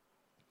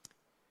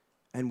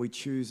and we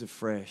choose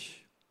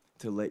afresh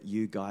to let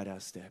you guide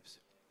our steps.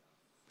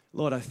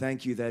 Lord, I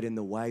thank you that in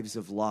the waves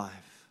of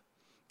life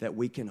that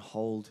we can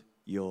hold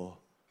your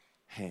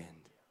hand.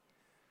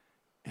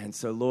 And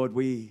so, Lord,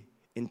 we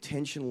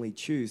intentionally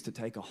choose to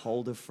take a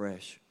hold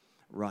afresh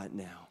right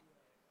now.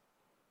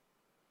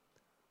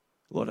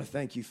 Lord, I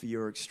thank you for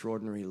your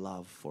extraordinary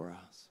love for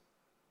us.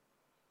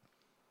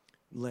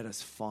 Let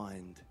us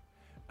find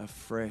a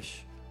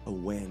fresh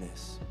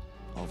awareness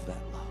of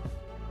that love.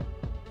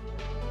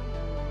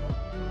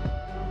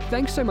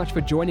 Thanks so much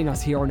for joining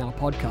us here on our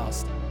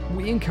podcast.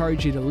 We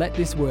encourage you to let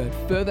this word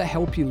further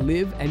help you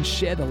live and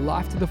share the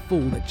life to the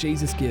full that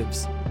Jesus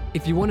gives.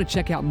 If you want to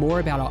check out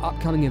more about our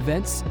upcoming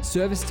events,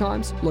 service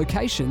times,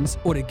 locations,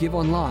 or to give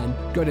online,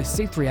 go to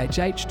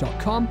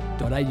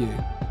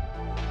c3hh.com.au.